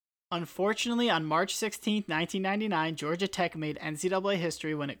 Unfortunately, on March 16th, 1999, Georgia Tech made NCAA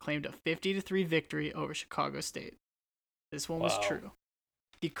history when it claimed a 50-3 victory over Chicago State. This one was true.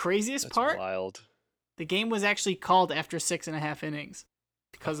 The craziest part? Wild. The game was actually called after 6.5 innings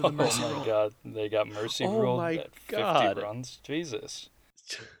because of the mercy rule. Oh my god, they got mercy ruled at 50 runs? Jesus.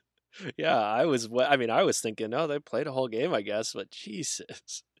 Yeah, I was thinking, they played a whole game, I guess, but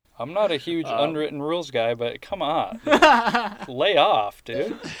Jesus. I'm not a huge unwritten rules guy, but come on. Lay off,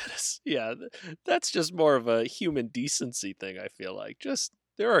 dude. Yeah, that's just more of a human decency thing, I feel like. Just,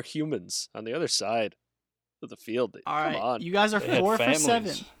 there are humans on the other side of the field. All right, come on. You guys are 4 for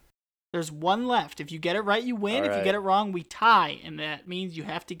 7. There's 1 left. If you get it right, you win. If you get it wrong, we tie, and that means you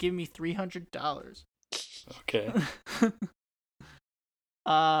have to give me $300. Okay.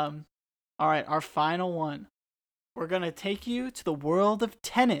 All right, our final one. We're going to take you to the world of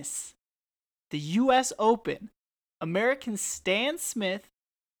tennis. The U.S. Open. American Stan Smith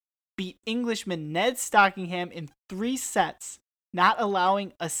beat Englishman Ned Stockingham in 3 sets, not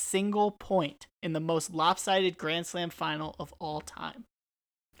allowing a single point in the most lopsided Grand Slam final of all time.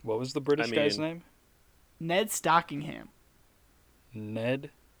 What was the British guy's name? Ned Stockingham.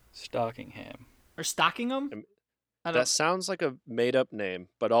 Ned Stockingham. Or Stockingham? That sounds like a made-up name,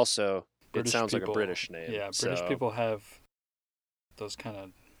 but also British it sounds people, like a British name. Yeah, British people have those kind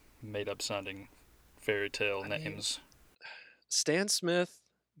of made-up sounding fairy tale names. Stan Smith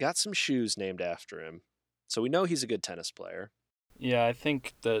got some shoes named after him, so we know he's a good tennis player. Yeah, I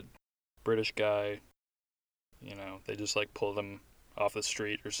think that British guy, they just like pull them off the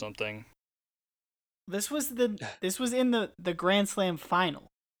street or something. This was in the Grand Slam final.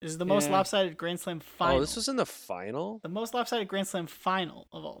 This is the most lopsided Grand Slam final. Oh, this was in the final? The most lopsided Grand Slam final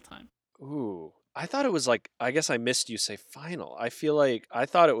of all time. Ooh. I thought it was like, I guess I missed you say final. I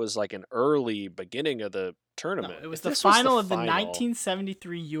thought it was like an early beginning of the tournament. No, it was the final of the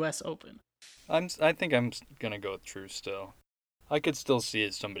 1973 U.S. Open. I think I'm going to go with true still. I could still see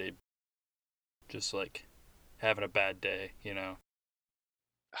it somebody just like having a bad day,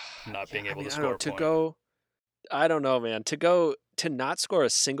 not being able to score a point. I don't know, man. To not score a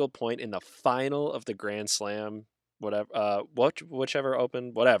single point in the final of the Grand Slam, whatever, whichever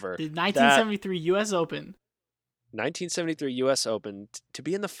Open, whatever. The 1973 U.S. Open. 1973 U.S. Open, to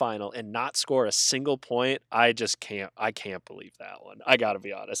be in the final and not score a single point, I can't believe that one. I got to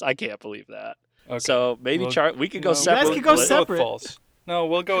be honest. I can't believe that. Okay. So maybe we could go separate. You guys could go separate. False. No,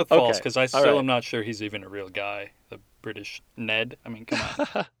 we'll go with false because I still am not sure he's even a real guy. The British Ned. I mean, come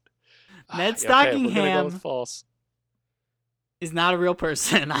on. Ned Stockingham we're gonna go with false. Is not a real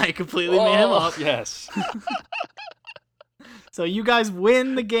person. I completely made him up. Yes. So you guys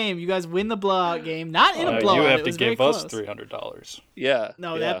win the game. You guys win the blowout game. Not in a blowout. You have to give us $300. Yeah.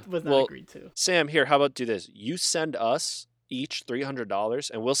 No, that was not agreed to. Sam, here, how about do this? You send us each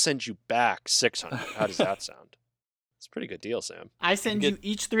 $300, and we'll send you back $600. How does that sound? It's a pretty good deal, Sam. I send you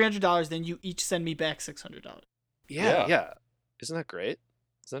each $300, then you each send me back $600. Yeah. Isn't that great?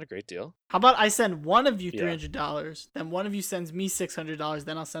 Isn't that a great deal? How about I send one of you $300, then one of you sends me $600,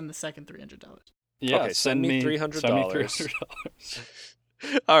 then I'll send the second $300. Yeah, okay, send me $300.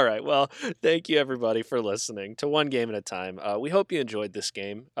 All right. Well, thank you everybody for listening to One Game at a Time. We hope you enjoyed this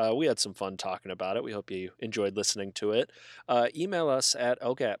game. We had some fun talking about it. We hope you enjoyed listening to it. Email us at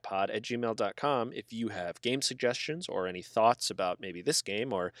ogatpod@gmail.com if you have game suggestions or any thoughts about maybe this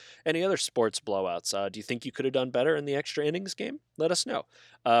game or any other sports blowouts. Do you think you could have done better in the extra innings game? Let us know.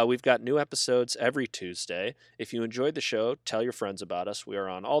 We've got new episodes every Tuesday. If you enjoyed the show, tell your friends about us. We are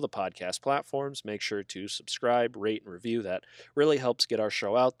on all the podcast platforms. Make sure to subscribe, rate, and review. That really helps get our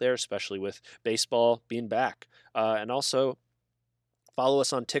show out there, especially with baseball being back. And also, follow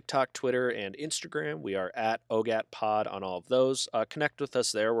us on TikTok, Twitter, and Instagram. We are at OGATPod on all of those. Connect with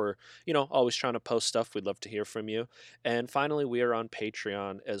us there. We're, always trying to post stuff. We'd love to hear from you. And finally, we are on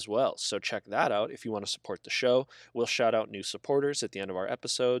Patreon as well. So check that out if you want to support the show. We'll shout out new supporters at the end of our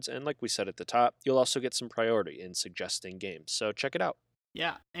episodes. And like we said at the top, you'll also get some priority in suggesting games. So check it out.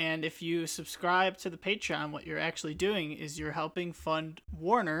 Yeah, and if you subscribe to the Patreon, what you're actually doing is you're helping fund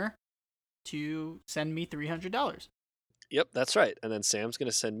Warner to send me $300. Yep, that's right. And then Sam's going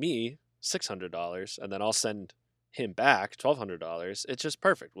to send me $600, and then I'll send him back $1,200. It's just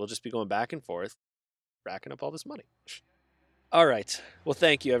perfect. We'll just be going back and forth, racking up all this money. All right. Well,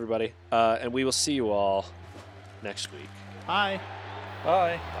 thank you, everybody. And we will see you all next week. Bye.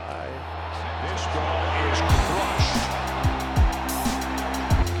 Bye. Bye. This ball is crushed.